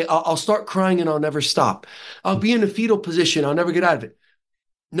 people will say, I'll start crying and I'll never stop. I'll be in a fetal position. I'll never get out of it.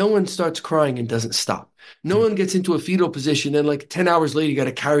 No one starts crying and doesn't stop. No mm, one gets into a fetal position and like 10 hours later, you got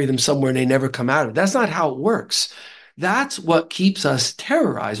to carry them somewhere and they never come out of it. That's not how it works. That's what keeps us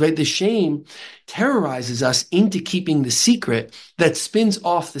terrorized, right? The shame terrorizes us into keeping the secret that spins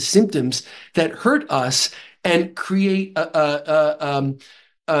off the symptoms that hurt us and create a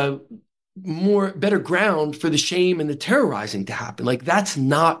better ground for the shame and the terrorizing to happen. Like that's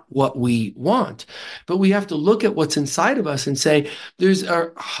not what we want. But we have to look at what's inside of us and say, there's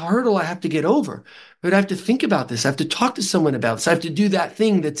a hurdle I have to get over. But I have to think about this. I have to talk to someone about this. I have to do that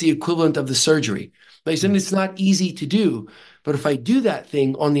thing that's the equivalent of the surgery. Like, Mm. and it's not easy to do. But if I do that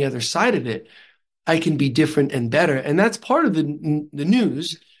thing on the other side of it, I can be different and better. And that's part of the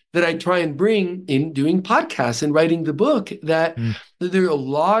news that I try and bring in doing podcasts and writing the book, that Mm. there are a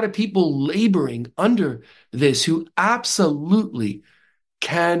lot of people laboring under this who absolutely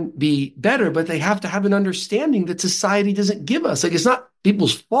can be better, but they have to have an understanding that society doesn't give us. Like it's not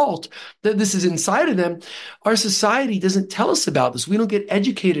people's fault that this is inside of them. Our society doesn't tell us about this. We don't get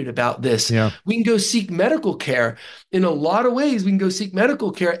educated about this. Yeah. We can go seek medical care. In a lot of ways, we can go seek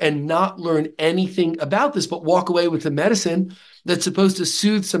medical care and not learn anything about this, but walk away with a medicine that's supposed to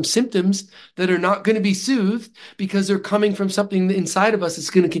soothe some symptoms that are not going to be soothed because they're coming from something inside of us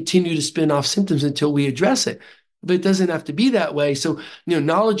that's going to continue to spin off symptoms until we address it. But it doesn't have to be that way. So,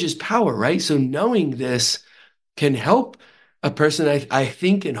 knowledge is power, right? So knowing this can help a person. I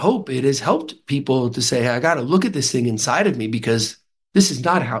think and hope it has helped people to say, hey, I got to look at this thing inside of me because this is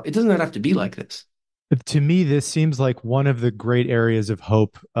not how, it does not have to be like this. To me, this seems like one of the great areas of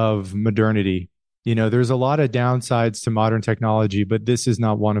hope of modernity. There's a lot of downsides to modern technology, but this is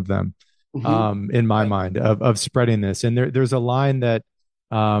not one of them, Mm-hmm. in my Right. mind, of spreading this. And there's a line that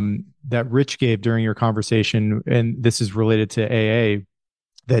Rich gave during your conversation, and this is related to AA,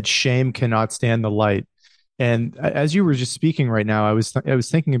 that shame cannot stand the light. And as you were just speaking right now, I was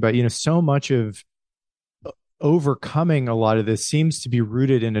thinking about, so much of overcoming a lot of this seems to be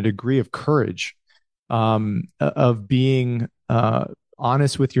rooted in a degree of courage, of being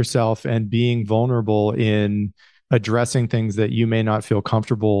honest with yourself and being vulnerable in addressing things that you may not feel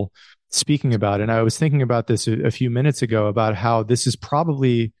comfortable speaking about. And I was thinking about this a few minutes ago about how this is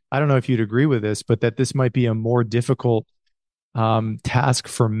probably, I don't know if you'd agree with this, but that this might be a more difficult task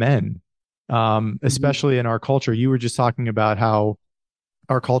for men, Mm-hmm. especially in our culture. You were just talking about how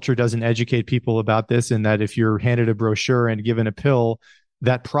our culture doesn't educate people about this, and that if you're handed a brochure and given a pill,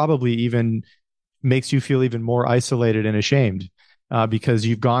 that probably even makes you feel even more isolated and ashamed, because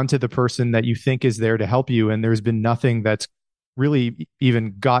you've gone to the person that you think is there to help you, and there's been nothing that's really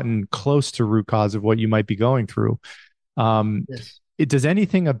even gotten close to root cause of what you might be going through. Um, Yes. does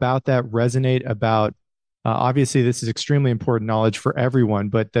anything about that resonate about, obviously this is extremely important knowledge for everyone,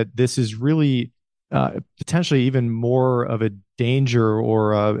 but that this is really potentially even more of a danger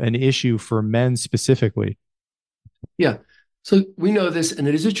or an issue for men specifically? Yeah. So we know this, and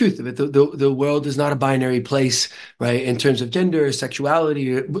it is the truth of it. The world is not a binary place, right? In terms of gender,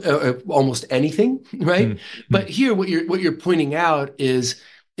 sexuality, almost anything, Hmm. right? Hmm. But here, what you're pointing out is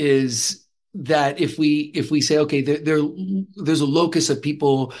that if we say, okay, there's a locus of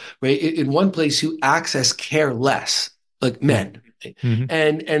people, right, in one place who access care less, like Hmm. men. Right? Hmm.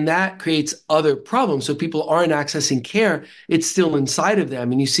 And that creates other problems. So people aren't accessing care; it's still inside of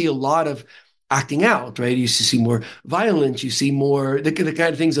them, and you see a lot of acting out, right? You see more violence, you see more the kind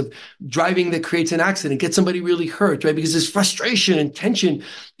of things of driving that creates an accident, get somebody really hurt, right? Because there's frustration and tension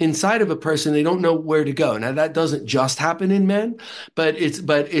inside of a person. They don't know where to go. Now that doesn't just happen in men, but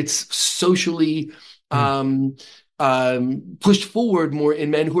it's socially Hmm. um, pushed forward more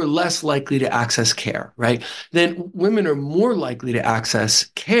in men who are less likely to access care, right? Then women are more likely to access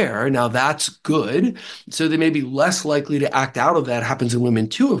care. Now that's good. So they may be less likely to act out of that. Happens in women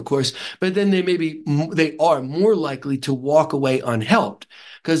too, of course, but then they are more likely to walk away unhelped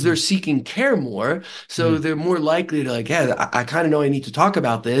because Hmm. they're seeking care more. Hmm. So they're more likely to like, yeah, I kind of know I need to talk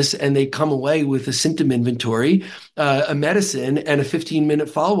about this, and they come away with a symptom inventory, a medicine, and a 15-minute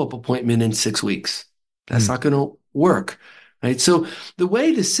follow-up appointment in 6 weeks. That's Hmm. not going to work. Right. So the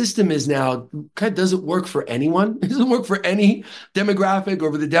way the system is now kind of doesn't work for anyone. It doesn't work for any demographic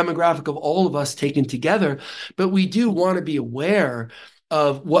or for the demographic of all of us taken together. But we do want to be aware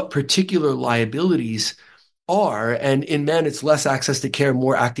of what particular liabilities are. And in men, it's less access to care,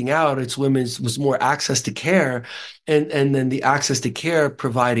 more acting out. It's women's was more access to care, and then the access to care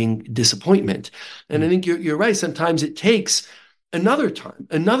providing disappointment. And I Hmm. think you're right. Sometimes it takes another time.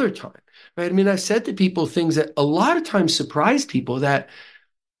 Right. I mean, I've said to people things that a lot of times surprise people that,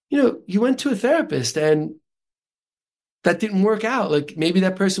 you went to a therapist and that didn't work out. Like maybe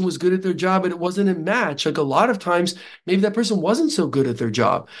that person was good at their job, but it wasn't a match. Like a lot of times, maybe that person wasn't so good at their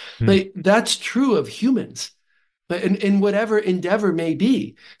job. Hmm. Like that's true of humans, like, in whatever endeavor may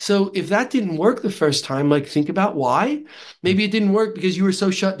be. So if that didn't work the first time, like think about why. Hmm. Maybe it didn't work because you were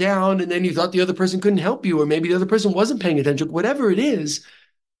so shut down and then you thought the other person couldn't help you, or maybe the other person wasn't paying attention. Whatever it is,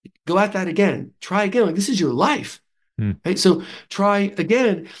 go at that again. Try again. Like this is your life. Mm, right? So try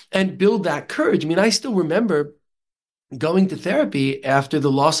again and build that courage. I mean, I still remember going to therapy after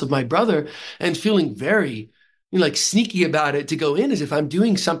the loss of my brother and feeling very, like sneaky about it to go in as if I'm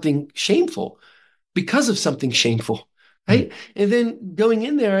doing something shameful because of something shameful, mm, right? And then going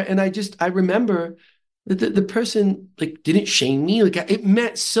in there, and I remember that the person like didn't shame me. Like it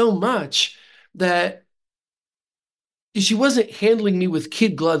meant so much that she wasn't handling me with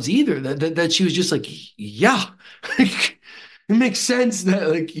kid gloves either. That she was just like, yeah, it makes sense that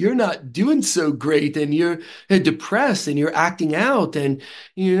like you're not doing so great and you're depressed and you're acting out and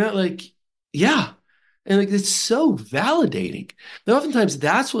you're not like, yeah. And like it's so validating. And oftentimes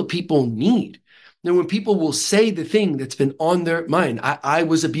that's what people need. And when people will say the thing that's been on their mind, I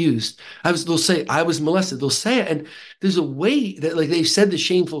was abused. They'll say I was molested. They'll say it. And there's a way that like they've said the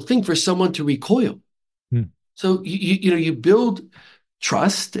shameful thing for someone to recoil. mm, So you build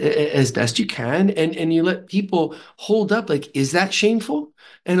trust as best you can, and you let people hold up like, is that shameful?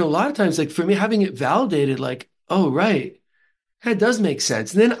 And a lot of times, like for me, having it validated, like, oh right, that does make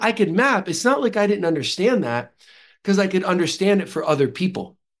sense. And then I could map. It's not like I didn't understand that because I could understand it for other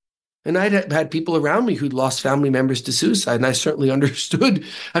people. And I'd had people around me who'd lost family members to suicide, and I certainly understood.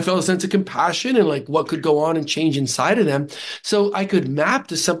 I felt a sense of compassion and like what could go on and change inside of them. So I could map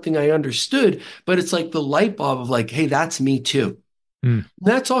to something I understood, but it's like the light bulb of like, hey, that's me too. mm, And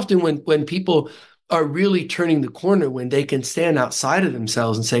that's often when people are really turning the corner, when they can stand outside of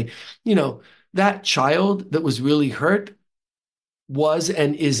themselves and say, you know, that child that was really hurt was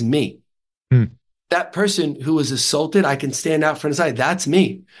and is me. mm, That person who was assaulted, I can stand out front and side. That's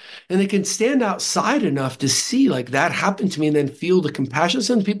me. And they can stand outside enough to see like that happened to me and then feel the compassion.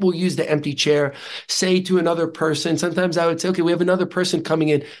 Some people use the empty chair, say to another person. Sometimes I would say, okay, we have another person coming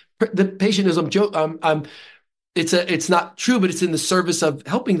in. The patient is, it's not true, but it's in the service of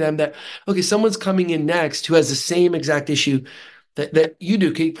helping them that, okay, someone's coming in next who has the same exact issue that you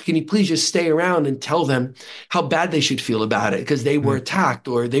do. Can you please just stay around and tell them how bad they should feel about it because they were mm, attacked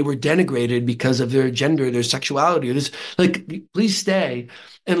or they were denigrated because of their gender, their sexuality, or this, like, please stay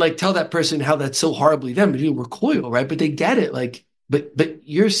and like tell that person how that's so horribly them. You recoil, right? But they get it. Like, but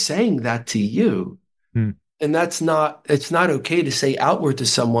you're saying that to you. mm. And it's not okay to say outward to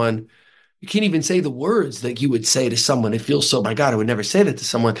someone. You can't even say the words that you would say to someone. It feels so, my God, I would never say that to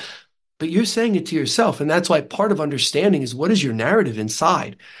someone. But you're saying it to yourself. And that's why part of understanding is what is your narrative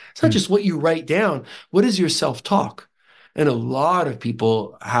inside? It's not Mm. just what you write down. What is your self talk? And a lot of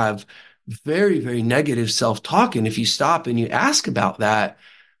people have very, very negative self talk. And if you stop and you ask about that,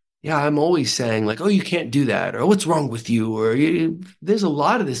 yeah, I'm always saying like, oh, you can't do that, or what's wrong with you, or there's a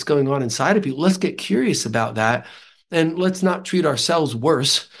lot of this going on inside of people. Let's get curious about that, and let's not treat ourselves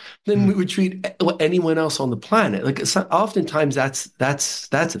worse than we Mm. would treat anyone else on the planet. Like oftentimes that's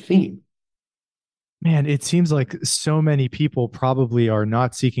a theme. Man, it seems like so many people probably are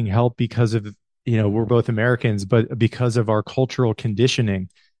not seeking help because of, we're both Americans, but because of our cultural conditioning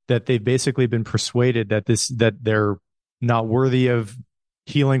that they've basically been persuaded that they're not worthy of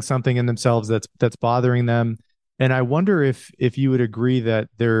healing something in themselves that's bothering them. And I wonder if you would agree that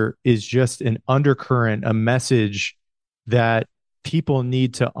there is just an undercurrent, a message that people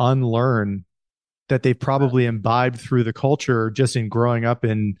need to unlearn that they've probably imbibed through the culture just in growing up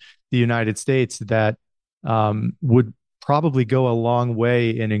in the United States that would probably go a long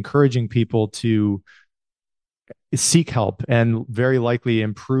way in encouraging people to seek help and very likely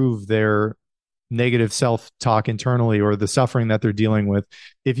improve their negative self-talk internally or the suffering that they're dealing with.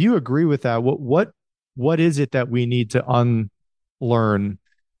 If you agree with that, what is it that we need to unlearn,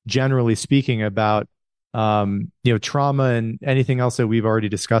 generally speaking, about trauma and anything else that we've already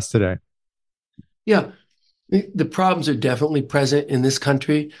discussed today? Yeah, the problems are definitely present in this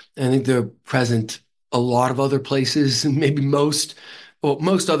country. I think they're present a lot of other places, maybe most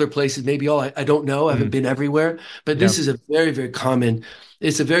other places, maybe all. I don't know. I haven't Mm, been everywhere, but yeah. this is a very, very common.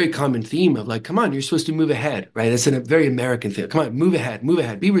 It's a very common theme of like, come on, you're supposed to move ahead, right? It's a very American thing. Come on, move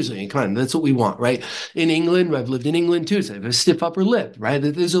ahead, be resilient. Come on, that's what we want, right? In England, I've lived in England too. So I have a stiff upper lip, right?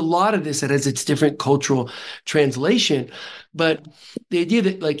 There's a lot of this that has its different cultural translation, but the idea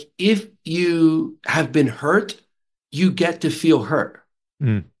that like if you have been hurt, you get to feel hurt,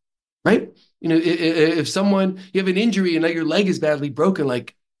 Mm, right? If someone you have an injury and like your leg is badly broken,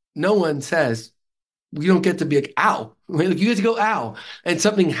 like no one says you don't get to be like ow, right? Like you get to go ow, and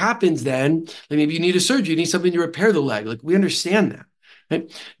something happens then. Like maybe you need a surgery, you need something to repair the leg. Like we understand that,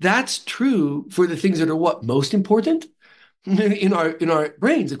 right? That's true for the things that are what most important in our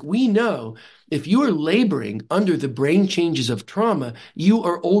brains. Like we know if you are laboring under the brain changes of trauma, you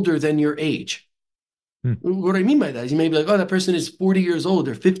are older than your age. Mm, What I mean by that is you may be like, oh, that person is 40 years old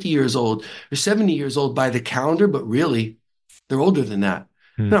or 50 years old or 70 years old by the calendar, but really they're older than that.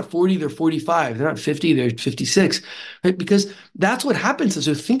 mm, They're not 40, they're 45. They're not 50, they're 56, right? Because that's what happens.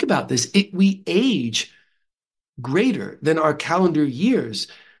 So think about this. We age greater than our calendar years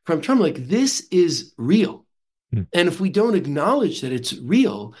from trauma. Like this is real. mm, And if we don't acknowledge that it's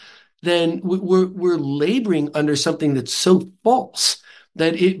real, then we're laboring under something that's so false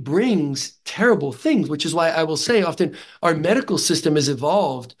that it brings terrible things, which is why I will say often our medical system has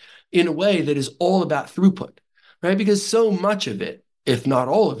evolved in a way that is all about throughput, right? Because so much of it, if not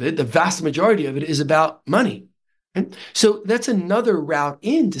all of it, the vast majority of it is about money. Right? So that's another route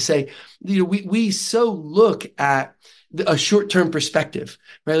in to say, we so look at a short-term perspective,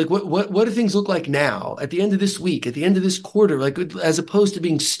 right? Like what do things look like now at the end of this week, at the end of this quarter, like as opposed to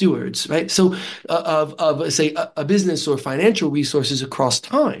being stewards, right? So of say a business or financial resources across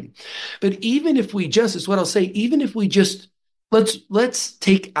time. But even if we just, is what I'll say, even if we just let's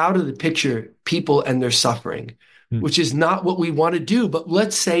take out of the picture people and their suffering, mm, which is not what we want to do. But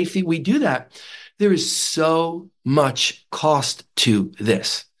let's say if we do that, there is so much cost to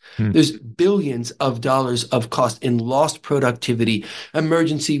this. mm. There's billions of dollars of cost in lost productivity,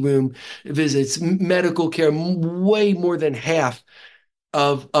 emergency room visits, medical care, way more than half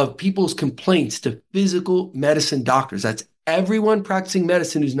of people's complaints to physical medicine doctors. That's everyone practicing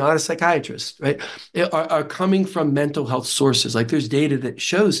medicine who's not a psychiatrist, right? Are coming from mental health sources. Like there's data that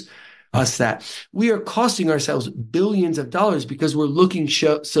shows us that we are costing ourselves billions of dollars because we're looking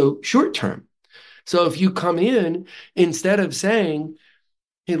so short term. So if you come in instead of saying,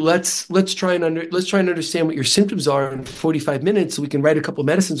 hey, let's try and understand what your symptoms are in 45 minutes so we can write a couple of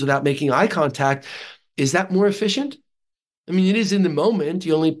medicines without making eye contact, is that more efficient? I mean, it is in the moment.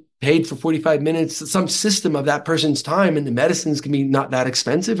 You only paid for 45 minutes, some system of that person's time, and the medicines can be not that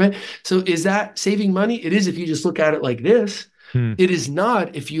expensive, right? So is that saving money? It is if you just look at it like this. Mm. It is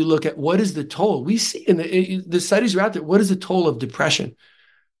not if you look at what is the toll. We see in the studies are out there. What is the toll of depression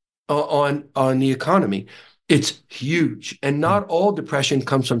on the economy? It's huge, and Mm, not all depression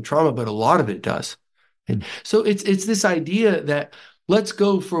comes from trauma, but a lot of it does. mm, So it's this idea that let's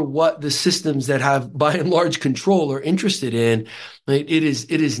go for what the systems that have by and large control are interested in. Right? It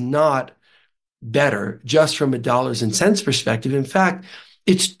is not better just from a dollars and cents perspective. In fact,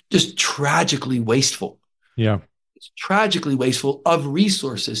 it's just tragically wasteful. yeah. It's tragically wasteful of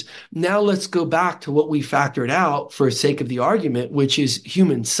resources. Now let's go back to what we factored out for sake of the argument, which is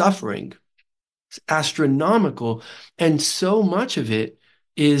human suffering. It's astronomical, and so much of it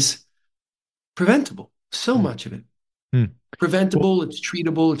is preventable. So Mm, much of it. mm. Well, Preventable, it's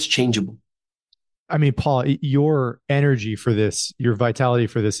treatable, it's changeable. I mean, Paul, your energy for this, your vitality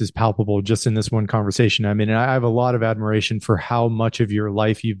for this is palpable just in this one conversation. I mean, I have a lot of admiration for how much of your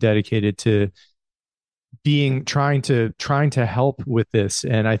life you've dedicated to trying to help with this.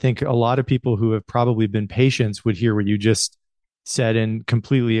 And I think a lot of people who have probably been patients would hear what you just said and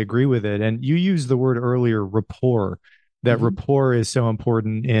completely agree with it. And you used the word earlier, rapport, that Mhm. rapport is so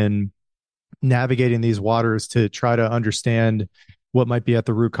important in navigating these waters to try to understand what might be at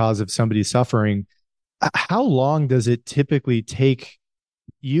the root cause of somebody's suffering. How long does it typically take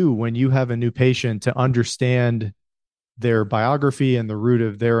you when you have a new patient to understand their biography and the root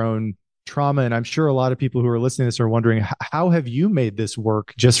of their own trauma? And I'm sure a lot of people who are listening to this are wondering, how have you made this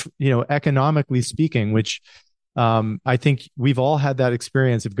work, just, economically speaking, which I think we've all had that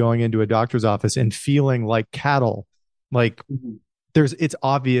experience of going into a doctor's office and feeling like cattle. Like Mhm. it's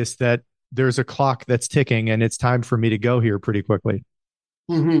obvious that there's a clock that's ticking and it's time for me to go here pretty quickly.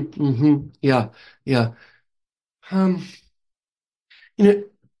 Yeah, yeah. Um, you know,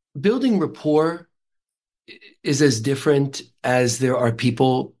 building rapport is as different as there are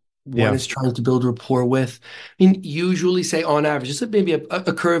people one Yeah. is trying to build rapport with. I mean, usually say on average, just maybe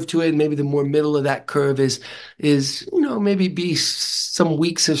a curve to it, and maybe the more middle of that curve is maybe be some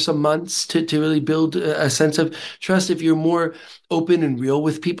weeks or some months to really build a sense of trust. If you're more open and real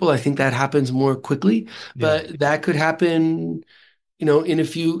with people, I think that happens more quickly, Yeah. but that could happen in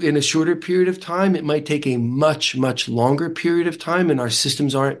a shorter period of time. It might take a much, much longer period of time, and our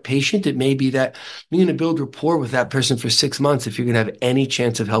systems aren't patient. It may be that you're going to build rapport with that person for 6 months if you're going to have any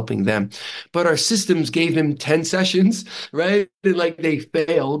chance of helping them. But our systems gave him 10 sessions, right? And like they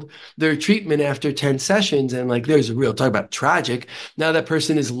failed their treatment after 10 sessions. And like there's a real talk about tragic. Now that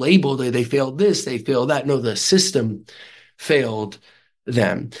person is labeled, they failed this, they failed that. No, the system failed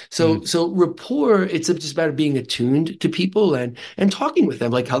them. Mm. So rapport, it's just about being attuned to people and talking with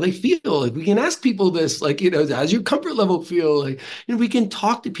them, like how they feel. Like we can ask people this, like, how's your comfort level feel? Like, we can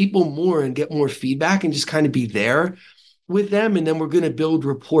talk to people more and get more feedback and just kind of be there with them, and then we're going to build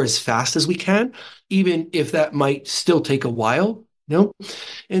rapport as fast as we can, even if that might still take a while.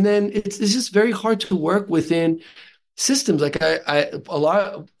 And then it's just very hard to work within systems. Like a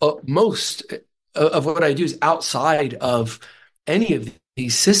lot, most of what I do is outside of any of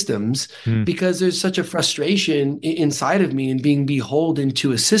these systems Mm. because there's such a frustration inside of me in being beholden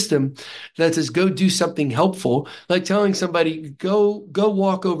to a system that says go do something helpful, like telling somebody go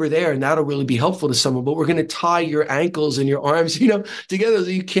walk over there and that'll really be helpful to someone, but we're going to tie your ankles and your arms together so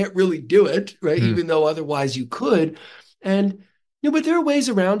you can't really do it, right? Mm. Even though otherwise you could. And but there are ways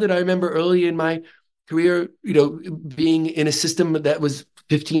around it. I remember early in my career, being in a system that was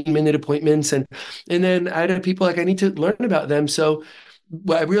 15-minute appointments, and then I had people like I need to learn about them. So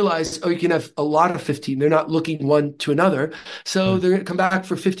I realized, you can have a lot of 15. They're not looking one to another. So Mm. they're going to come back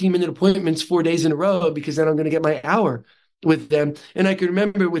for 15-minute appointments 4 days in a row because then I'm going to get my hour with them. And I can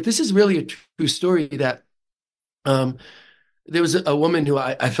remember this is really a true story that um, there was a woman who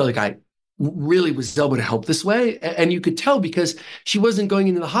I felt like I really was able to help this way. And you could tell because she wasn't going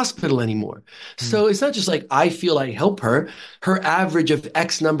into the hospital anymore. Mm. So it's not just like I feel I help her. Her average of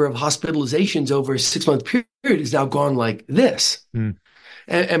X number of hospitalizations over a 6-month period is now gone like this. Mm.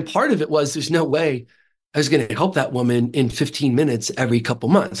 And part of it was there's no way I was going to help that woman in 15 minutes every couple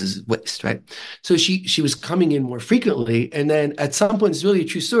months is waste, right? So she was coming in more frequently. And then at some point, it's really a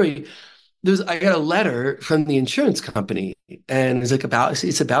true story. I got a letter from the insurance company, and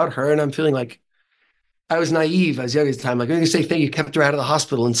it's about her, and I'm feeling like I was naive. I was young at the time. Like I'm going to say thank you, kept her out of the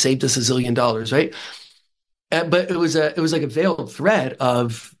hospital and saved us $1 zillion, right? But it was like a veiled threat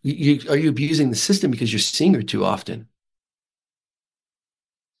of are you abusing the system because you're seeing her too often?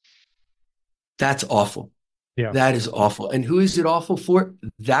 That's awful. Yeah. That is awful. And who is it awful for?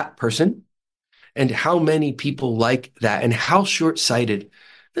 That person. And how many people like that, and how short-sighted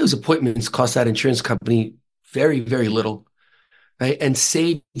those appointments cost that insurance company very, very little, right? And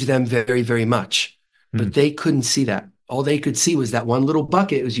saved them very, very much. Mm. But they couldn't see that. All they could see was that one little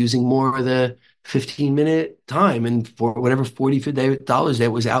bucket was using more of the 15-minute time and for whatever $40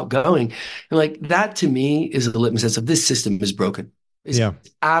 that was outgoing. And like that to me is a litmus test of this system is broken. It's Yeah.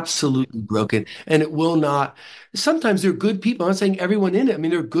 absolutely broken. And it will not. Sometimes there are good people. I'm not saying everyone in it. I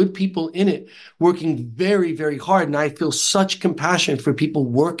mean, there are good people in it working very, very hard. And I feel such compassion for people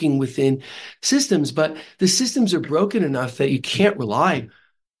working within systems, but the systems are broken enough that you can't rely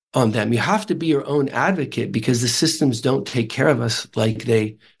on them. You have to be your own advocate because the systems don't take care of us like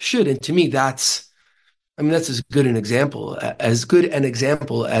they should. And to me, that's as good an example as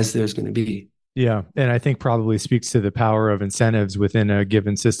there's going to be. Yeah. And I think probably speaks to the power of incentives within a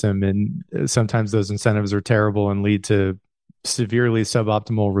given system. And sometimes those incentives are terrible and lead to severely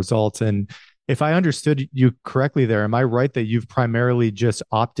suboptimal results. And if I understood you correctly there, am I right that you've primarily just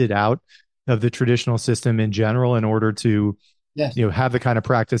opted out of the traditional system in general in order to, Yes. have the kind of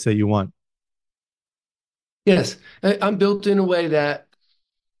practice that you want? Yes. I'm built in a way that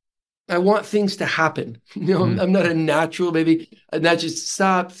I want things to happen. Mm. I'm not a natural, maybe not just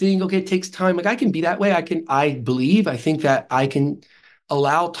stop, think, okay, it takes time. Like I can be that way. I think that I can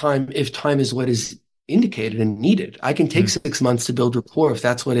allow time if time is what is indicated and needed. I can take Mm. 6 months to build rapport if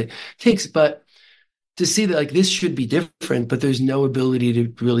that's what it takes. But to see that like this should be different, but there's no ability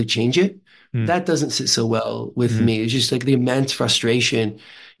to really change it, Mm. that doesn't sit so well with Mm. me. It's just like the immense frustration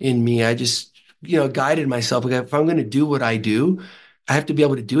in me. I just, guided myself. Like if I'm going to do what I do, I have to be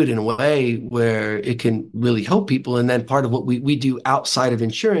able to do it in a way where it can really help people. And then part of what we do outside of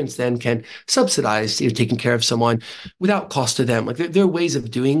insurance then can subsidize, taking care of someone without cost to them. Like there are ways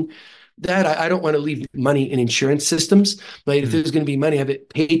of doing that. I don't want to leave money in insurance systems. Like if Mm. there's going to be money, have it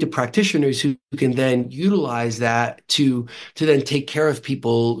paid to practitioners who can then utilize that to then take care of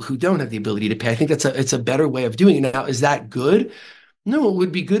people who don't have the ability to pay. I think it's a better way of doing it. Now, is that good? No, it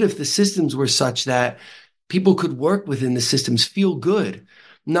would be good if the systems were such that people could work within the systems, feel good,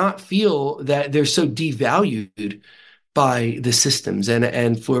 not feel that they're so devalued by the systems.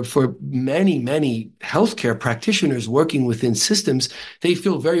 And for many healthcare practitioners working within systems, they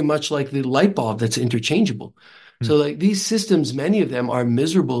feel very much like the light bulb that's interchangeable. Mm. So like these systems, many of them are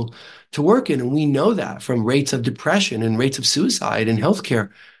miserable to work in. And we know that from rates of depression and rates of suicide in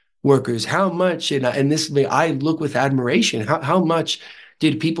healthcare workers. How much, and this way I look with admiration, how much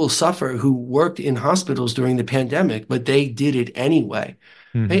did people suffer who worked in hospitals during the pandemic, but they did it anyway.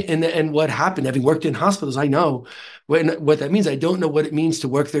 Mhm. Right? And what happened, having worked in hospitals, I know what that means. I don't know what it means to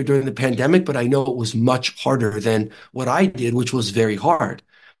work there during the pandemic, but I know it was much harder than what I did, which was very hard.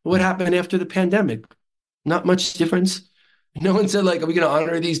 What Mm. happened after the pandemic? Not much difference. No one said, like, are we going to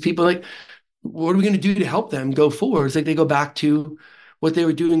honor these people? Like, what are we going to do to help them go forward? It's like they go back to what they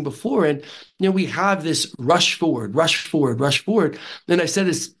were doing before. And, we have this rush forward, rush forward, rush forward. And I've said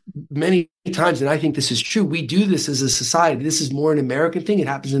this many times, and I think this is true. We do this as a society. This is more an American thing. It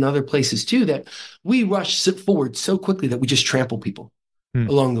happens in other places too, that we rush forward so quickly that we just trample people Mm.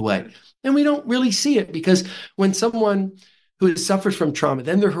 along the way. And we don't really see it, because when someone who has suffered from trauma,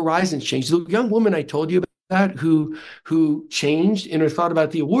 then their horizons change. The young woman I told you about who changed in her thought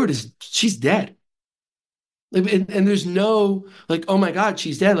about the award, she's dead. And there's no like, oh my God,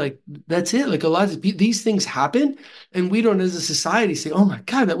 she's dead. Like, that's it. Like, a lot of these things happen, and we don't, as a society, say, oh my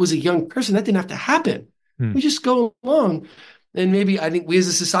God, that was a young person. That didn't have to happen. Mm. We just go along. And maybe I think we as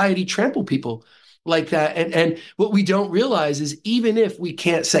a society trample people like that. And what we don't realize is, even if we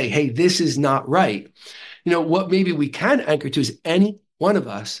can't say, hey, this is not right, what maybe we can anchor to is any one of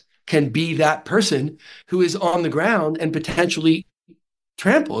us can be that person who is on the ground and potentially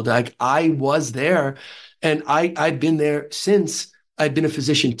trampled. Like, I was there, and I've been there since I've been a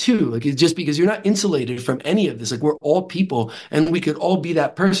physician too. Like, it's just because you're not insulated from any of this. Like, we're all people, and we could all be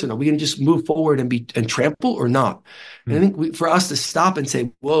that person. Are we going to just move forward and trample, or not? And I Mm. think for us to stop and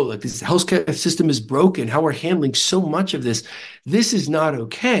say, whoa, like, this healthcare system is broken, how we're handling so much of this is not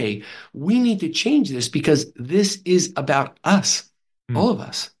okay. We need to change this, because this is about us, Mm. all of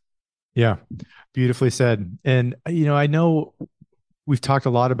us. Yeah, beautifully said. And I know we've talked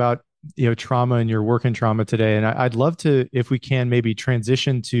a lot about trauma and your work in trauma today, and I'd love to, if we can, maybe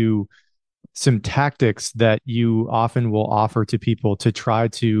transition to some tactics that you often will offer to people to try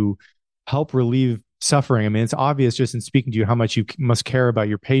to help relieve suffering. I mean, it's obvious just in speaking to you how much you must care about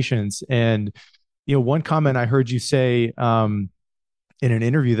your patients. And one comment I heard you say in an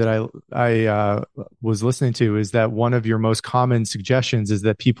interview that I was listening to is that one of your most common suggestions is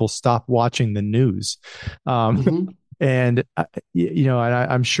that people stop watching the news. Um, Mm-hmm. and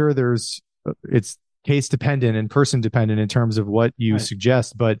I'm sure it's case dependent and person dependent in terms of what you Right.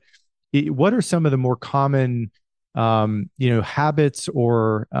 suggest, but what are some of the more common habits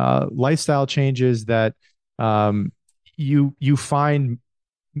or lifestyle changes that you find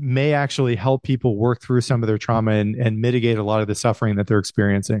may actually help people work through some of their trauma and mitigate a lot of the suffering that they're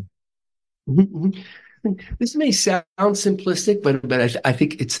experiencing? Mhm. This may sound simplistic, but I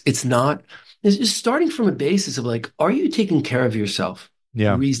think it's not. It's just starting from a basis of, like, are you taking care of yourself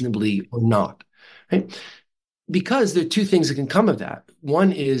Yeah. reasonably or not? Right? Because there are two things that can come of that.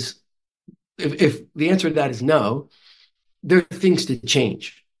 One is, if the answer to that is no, there are things to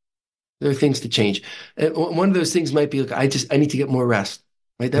change. There are things to change. And one of those things might be, like, I need to get more rest.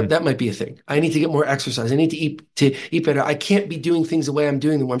 Right? That Mm. that might be a thing. I need to get more exercise. I need to eat better. I can't be doing things the way I'm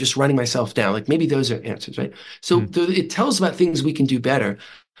doing them, where I'm just running myself down. Like, maybe those are answers, right? So Mm. it tells about things we can do better.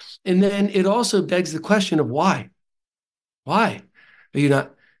 And then it also begs the question of why. Why are you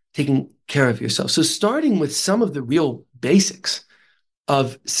not taking care of yourself? So starting with some of the real basics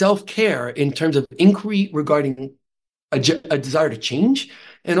of self-care in terms of inquiry regarding a desire to change,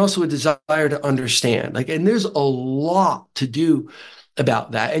 and also a desire to understand. Like, and there's a lot to do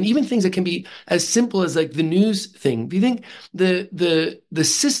about that, and even things that can be as simple as, like, the news thing. Do you think the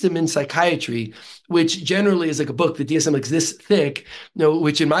system in psychiatry, which generally is like a book, the DSM, like this thick,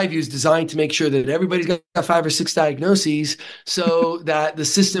 which in my view is designed to make sure that everybody's got 5 or 6 diagnoses, so that the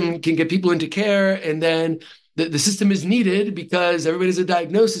system can get people into care, and then the system is needed because everybody has a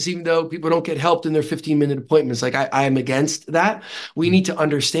diagnosis, even though people don't get helped in their 15-minute appointments. Like, I am against that. We Mm. need to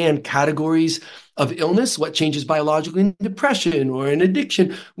understand categories of illness, what changes biologically in depression or in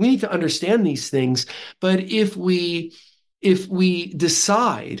addiction. We need to understand these things. But if we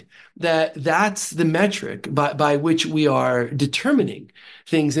decide that that's the metric by which we are determining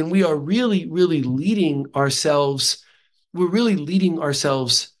things, and we are really, really leading ourselves, we're really leading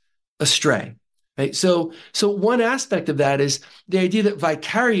ourselves astray. Right. So one aspect of that is the idea that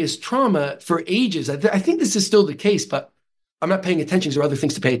vicarious trauma for ages. I think this is still the case, but I'm not paying attention. There are other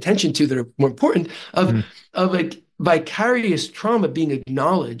things to pay attention to that are more important. Mm. Of like vicarious trauma being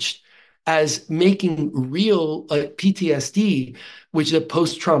acknowledged as making real PTSD, which is a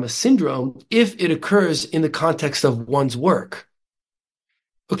post-trauma syndrome, if it occurs in the context of one's work.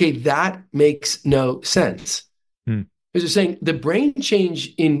 Okay, that makes no sense. Mm. Because they're saying the brain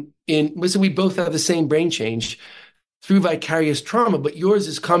change so we both have the same brain change through vicarious trauma, but yours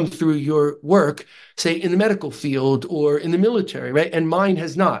has come through your work, say in the medical field or in the military, right? And mine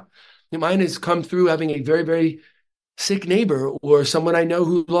has not. Mine has come through having a very, very sick neighbor, or someone I know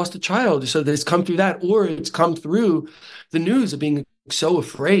who lost a child. So that it's come through that, or it's come through the news of being so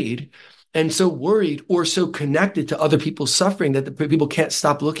afraid and so worried, or so connected to other people's suffering, that the people can't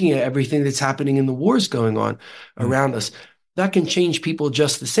stop looking at everything that's happening in the wars going on Mm. around us. That can change people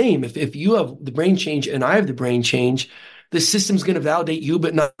just the same. If you have the brain change and I have the brain change, the system's going to validate you,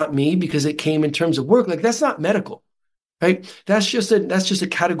 but not me because it came in terms of work. Like that's not medical, right? That's just a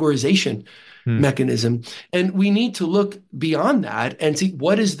categorization Mm. mechanism. And we need to look beyond that and see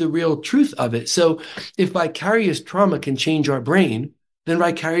what is the real truth of it. So if vicarious trauma can change our brain, then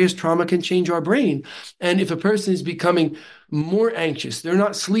vicarious trauma can change our brain. And if a person is becoming more anxious, they're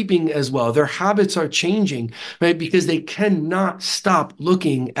not sleeping as well, their habits are changing, right? Because they cannot stop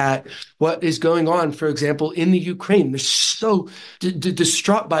looking at what is going on, for example, in the Ukraine. They're so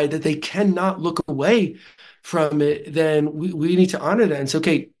distraught by it that they cannot look away from it. Then we need to honor that and say,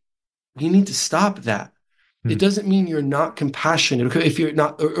 okay, you need to stop that. It Mm. doesn't mean you're not compassionate if you're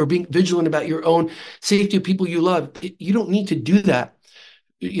not, or being vigilant about your own safety of people you love. You don't need to do that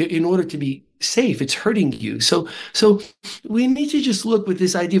in order to be safe. It's hurting you. So we need to just look with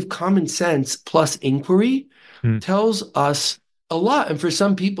this idea of common sense plus inquiry Mm. tells us a lot. And for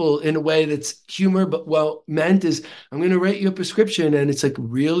some people, in a way that's humor but well meant, is I'm going to write you a prescription, and it's like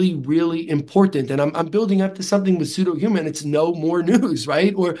really, really important. And I'm building up to something with pseudo humor, and it's no more news,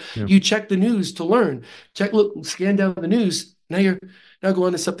 right? Or Yeah. you check the news to learn. Look, scan down the news. Now go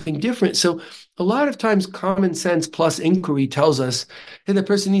on to something different. So a lot of times, common sense plus inquiry tells us, hey, the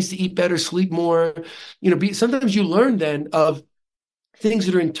person needs to eat better, sleep more. Sometimes you learn then of things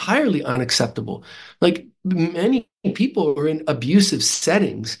that are entirely unacceptable. Like many people are in abusive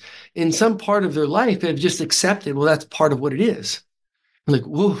settings in some part of their life have just accepted, well, that's part of what it is. Like,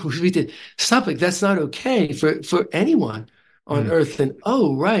 whoa, we did stop. Like, that's not okay for anyone on Mm. earth. And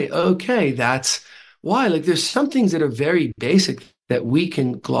oh, right, okay, that's why. Like, there's some things that are very basic that we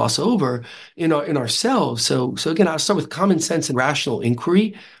can gloss over in ourselves. So again, I'll start with common sense and rational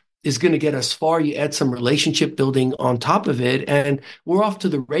inquiry is going to get us far. You add some relationship building on top of it, and we're off to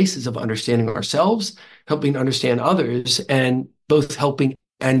the races of understanding ourselves, helping understand others, and both helping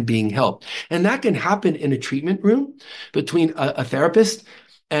and being helped. And that can happen in a treatment room between a therapist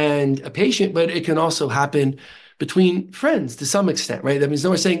and a patient, but it can also happen between friends to some extent, right? That means no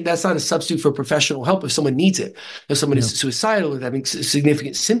one's saying that's not a substitute for professional help if someone needs it, if someone Yeah. is suicidal or having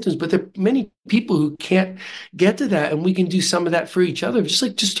significant symptoms. But there are many people who can't get to that, and we can do some of that for each other.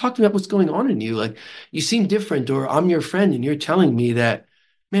 Just talking about what's going on in you. Like you seem different, or I'm your friend, and you're telling me that,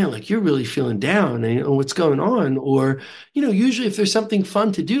 man, like you're really feeling down, and what's going on. Or usually if there's something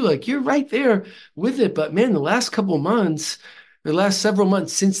fun to do, like you're right there with it. But man, the last couple of months, the last several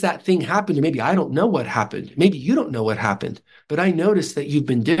months since that thing happened, or maybe I don't know what happened. Maybe you don't know what happened, but I noticed that you've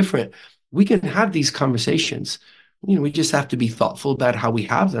been different. We can have these conversations. We just have to be thoughtful about how we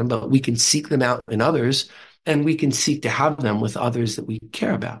have them, but we can seek them out in others, and we can seek to have them with others that we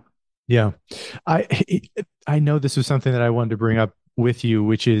care about. Yeah. I I know this was something that I wanted to bring up with you,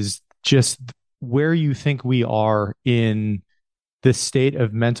 which is just where you think we are in the state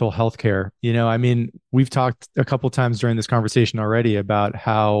of mental health care. I mean, we've talked a couple times during this conversation already about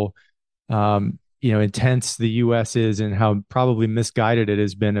how intense the US is and how probably misguided it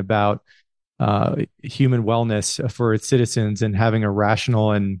has been about human wellness for its citizens and having a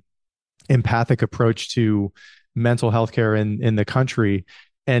rational and empathic approach to mental health care in the country.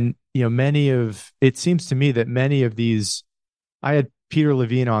 And it seems to me that many of these, I had Peter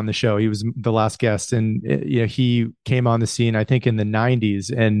Levine on the show. He was the last guest, and he came on the scene, I think, in the '90s.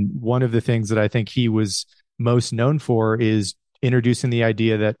 And one of the things that I think he was most known for is introducing the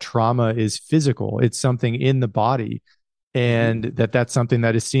idea that trauma is physical; it's something in the body, and Mhm. that's something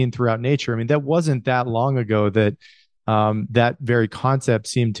that is seen throughout nature. I mean, that wasn't that long ago that that very concept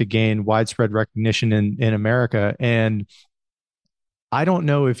seemed to gain widespread recognition in America. And I don't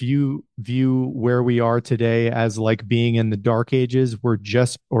know if you view where we are today as like being in the dark ages.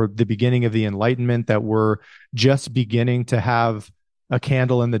 Or the beginning of the Enlightenment, that we're just beginning to have a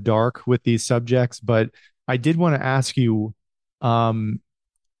candle in the dark with these subjects. But I did want to ask you um,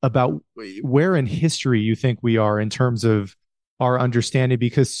 about where in history you think we are in terms of our understanding,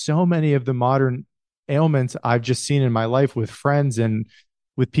 because so many of the modern ailments I've just seen in my life with friends and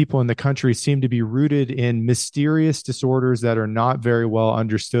with people in the country seem to be rooted in mysterious disorders that are not very well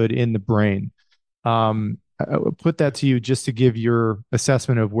understood in the brain. I would put that to you just to give your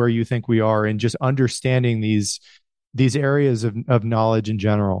assessment of where you think we are in just understanding these areas of knowledge in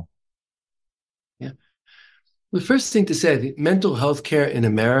general. Yeah. The first thing to say, the mental health care in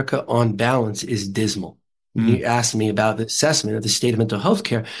America on balance is dismal. When Mm. you ask me about the assessment of the state of mental health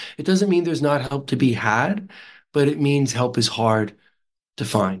care, it doesn't mean there's not help to be had, but it means help is hard to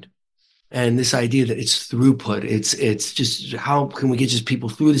find. And this idea that it's throughput, it's just how can we get just people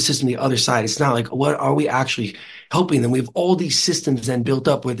through the system to the other side? It's not like what are we actually helping them? We have all these systems then built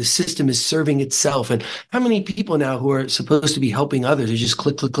up where the system is serving itself. And how many people now who are supposed to be helping others are just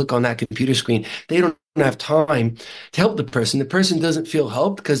click, click, click on that computer screen? They don't have time to help the person. The person doesn't feel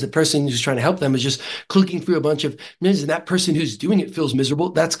helped because the person who's trying to help them is just clicking through a bunch of minutes, and that person who's doing it feels miserable.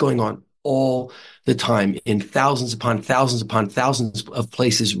 That's going on all the time in thousands upon thousands of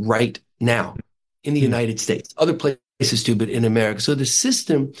places right now in the Mm, United States, other places too, but in America. So the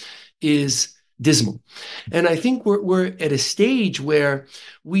system is dismal. And I think we're at a stage where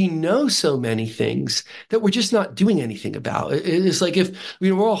we know so many things that we're just not doing anything about. It's like if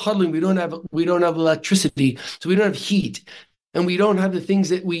we're all huddling, we don't have electricity, so we don't have heat, and we don't have the things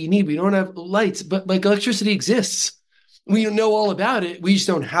that we need. We don't have lights, but like electricity exists. We know all about it. We just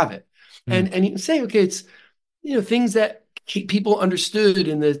don't have it. mm, And you can say, okay, it's things that people understood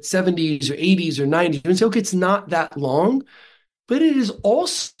in the 70s or 80s or 90s. And say, okay, it's not that long, but it is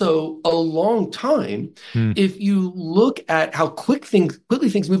also a long time mm, if you look at how quickly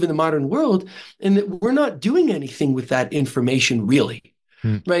things move in the modern world, and that we're not doing anything with that information really.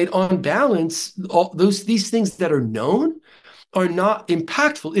 mm, Right. On balance, all these things that are known are not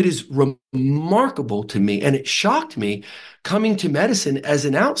impactful. It is remarkable to me. And it shocked me coming to medicine as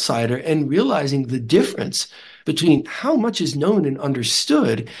an outsider and realizing the difference between how much is known and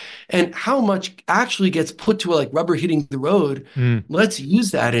understood and how much actually gets put to like rubber hitting the road. mm. Let's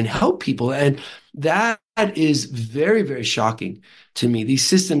use that and help people. And that is very, very shocking to me. These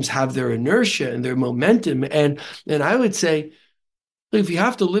systems have their inertia and their momentum. And I would say, if you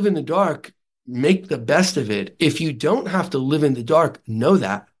have to live in the dark, make the best of it. If you don't have to live in the dark, know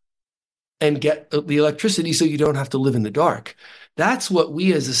that and get the electricity so you don't have to live in the dark. That's what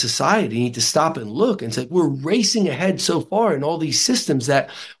we as a society need to stop and look and say, we're racing ahead so far in all these systems that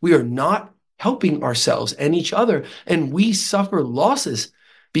we are not helping ourselves and each other. And we suffer losses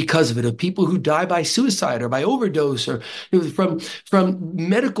because of it, of people who die by suicide or by overdose or from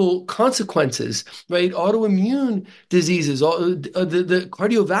medical consequences, right? Autoimmune diseases, the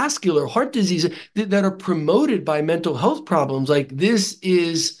cardiovascular heart disease that are promoted by mental health problems. Like this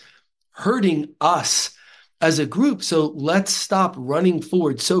is hurting us as a group. So let's stop running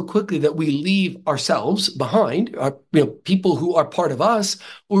forward so quickly that we leave ourselves behind, people who are part of us,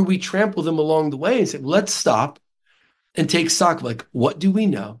 or we trample them along the way and say, let's stop and take stock of like, what do we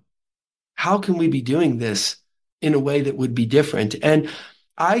know? How can we be doing this in a way that would be different? And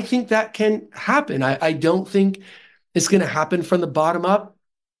I think that can happen. I don't think it's going to happen from the bottom up.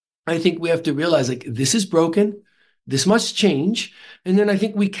 I think we have to realize like this is broken, this must change. And then I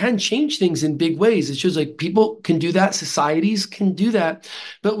think we can change things in big ways. It's just like people can do that, societies can do that,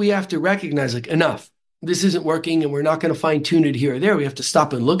 but we have to recognize like enough. This isn't working and we're not going to fine tune it here or there. We have to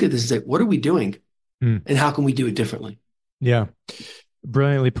stop and look at this and say, what are we doing? Mm. And how can we do it differently? Yeah,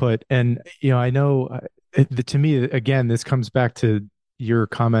 brilliantly put. And I know to me, again, this comes back to your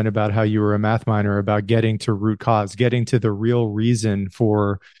comment about how you were a math minor, about getting to root cause, getting to the real reason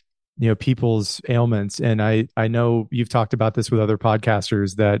for people's ailments. And I know you've talked about this with other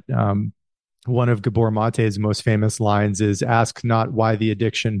podcasters that one of Gabor Mate's most famous lines is ask not why the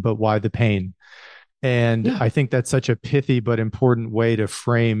addiction, but why the pain. And Yeah. I think that's such a pithy but important way to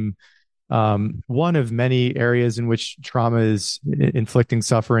frame one of many areas in which trauma is inflicting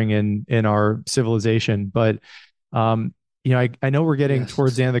suffering in our civilization. But I know we're getting Yes.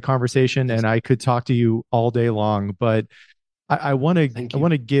 towards the end of the conversation, Yes. and I could talk to you all day long, but I want to Thank I you.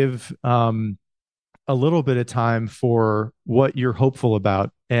 want to give a little bit of time for what you're hopeful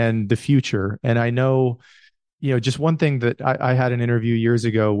about and the future. And I know, just one thing that I had an interview years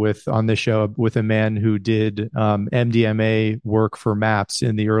ago with on this show with a man who did MDMA work for MAPS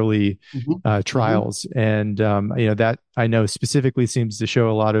in the early Hmm. Hmm. trials, and that I know specifically seems to show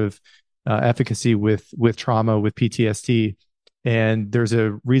a lot of efficacy with trauma, with PTSD. And there's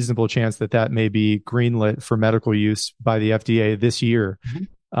a reasonable chance that that may be greenlit for medical use by the FDA this year.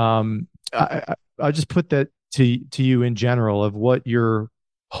 Hmm. I'll just put that to you in general of what you're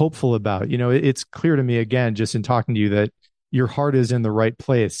hopeful about. It's clear to me again, just in talking to you, that your heart is in the right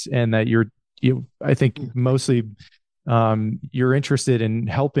place, and that I think mostly you're interested in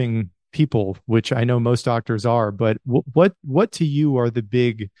helping people, which I know most doctors are. But what to you are the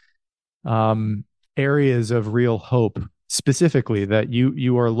big areas of real hope specifically that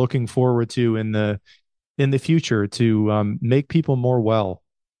you are looking forward to in the future to make people more well?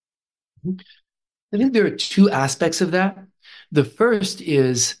 I think there are two aspects of that. The first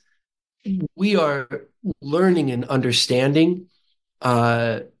is we are learning and understanding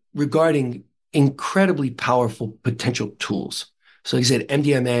uh, regarding incredibly powerful potential tools. So like I said,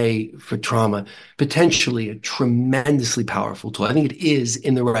 MDMA for trauma, potentially a tremendously powerful tool. I think it is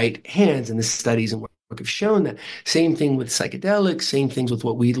in the right hands, and the studies and work have shown that. Same thing with psychedelics, same things with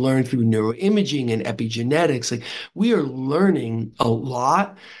what we learn through neuroimaging and epigenetics. Like we are learning a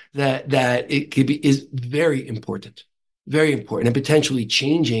lot that it could be is very important, and potentially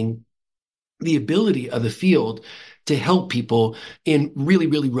changing the ability of the field to help people in really,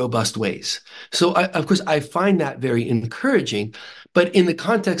 really robust ways. So, of course, I find that very encouraging. But in the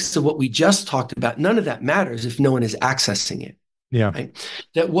context of what we just talked about, none of that matters if no one is accessing it. Yeah. Right?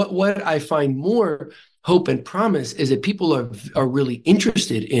 That what I find more hope and promise is that people are really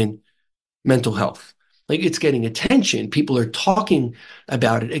interested in mental health. Like it's getting attention. People are talking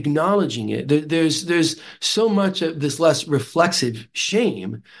about it, acknowledging it. There's so much of this less reflexive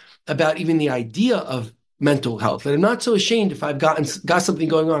shame about even the idea of mental health. And I'm not so ashamed if I've got something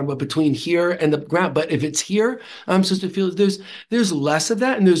going on, but between here and the ground. But if it's here, I'm supposed to feel there's less of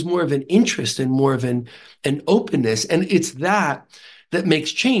that, and there's more of an interest and more of an openness. And it's that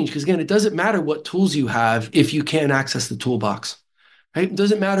makes change. Because again, it doesn't matter what tools you have if you can't access the toolbox. Right? It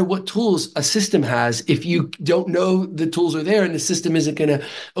doesn't matter what tools a system has if you don't know the tools are there and the system isn't going to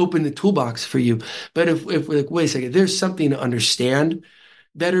open the toolbox for you. But if we're like, wait a second, there's something to understand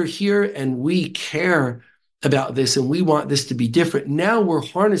better here, and we care about this and we want this to be different. Now we're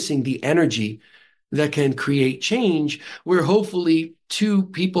harnessing the energy that can create change, where hopefully two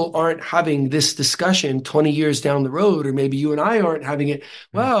people aren't having this discussion 20 years down the road, or maybe you and I aren't having it.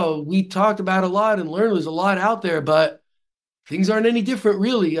 Well, we talked about a lot and learned there's a lot out there, but things aren't any different,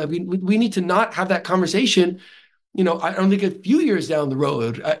 really. I mean, we need to not have that conversation. I don't think a few years down the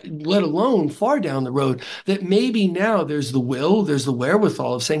road, let alone far down the road, that maybe now there's the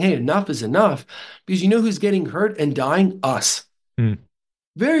wherewithal of saying, hey, enough is enough. Because you know who's getting hurt and dying? Us. Mm.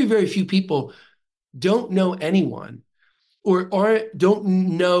 Very, very few people don't know anyone or don't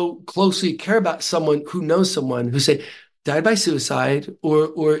know closely, care about someone who knows someone who say died by suicide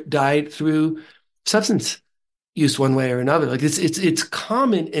or died through substance use one way or another. Like it's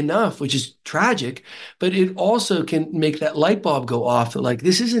common enough, which is tragic, but it also can make that light bulb go off that like,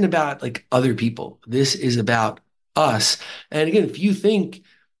 this isn't about like other people. This is about us. And again, if you think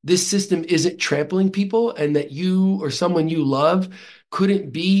this system isn't trampling people and that you or someone you love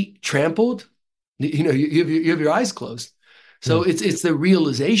couldn't be trampled, you have your eyes closed. So it's the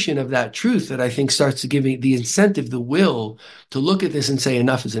realization of that truth that I think starts to give me the incentive, the will to look at this and say,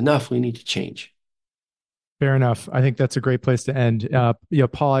 enough is enough. We need to change. Fair enough. I think that's a great place to end.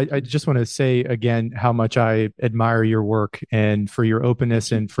 Paul, I just want to say again how much I admire your work and for your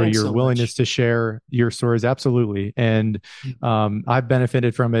openness and for your willingness to share your stories. Absolutely. And I've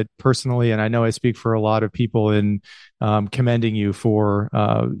benefited from it personally. And I know I speak for a lot of people in commending you for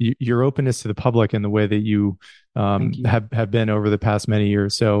your openness to the public and the way that you have been over the past many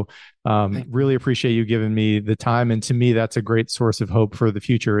years. So really appreciate you giving me the time. And to me, that's a great source of hope for the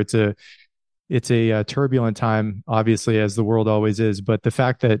future. It's a turbulent time, obviously, as the world always is. But the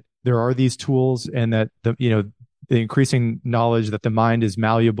fact that there are these tools and that the increasing knowledge that the mind is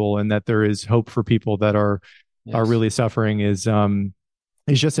malleable and that there is hope for people that are really suffering is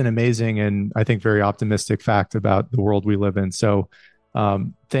just an amazing and I think very optimistic fact about the world we live in. So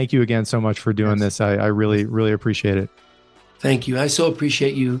thank you again so much for doing this. I really, really appreciate it. Thank you. I so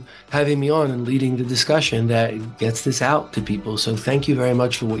appreciate you having me on and leading the discussion that gets this out to people. So thank you very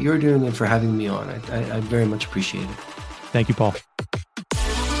much for what you're doing and for having me on. I very much appreciate it. Thank you, Paul.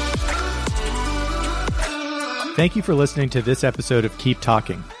 Thank you for listening to this episode of Keep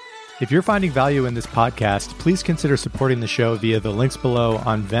Talking. If you're finding value in this podcast, please consider supporting the show via the links below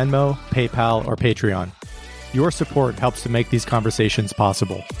on Venmo, PayPal, or Patreon. Your support helps to make these conversations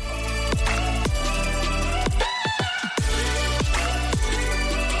possible.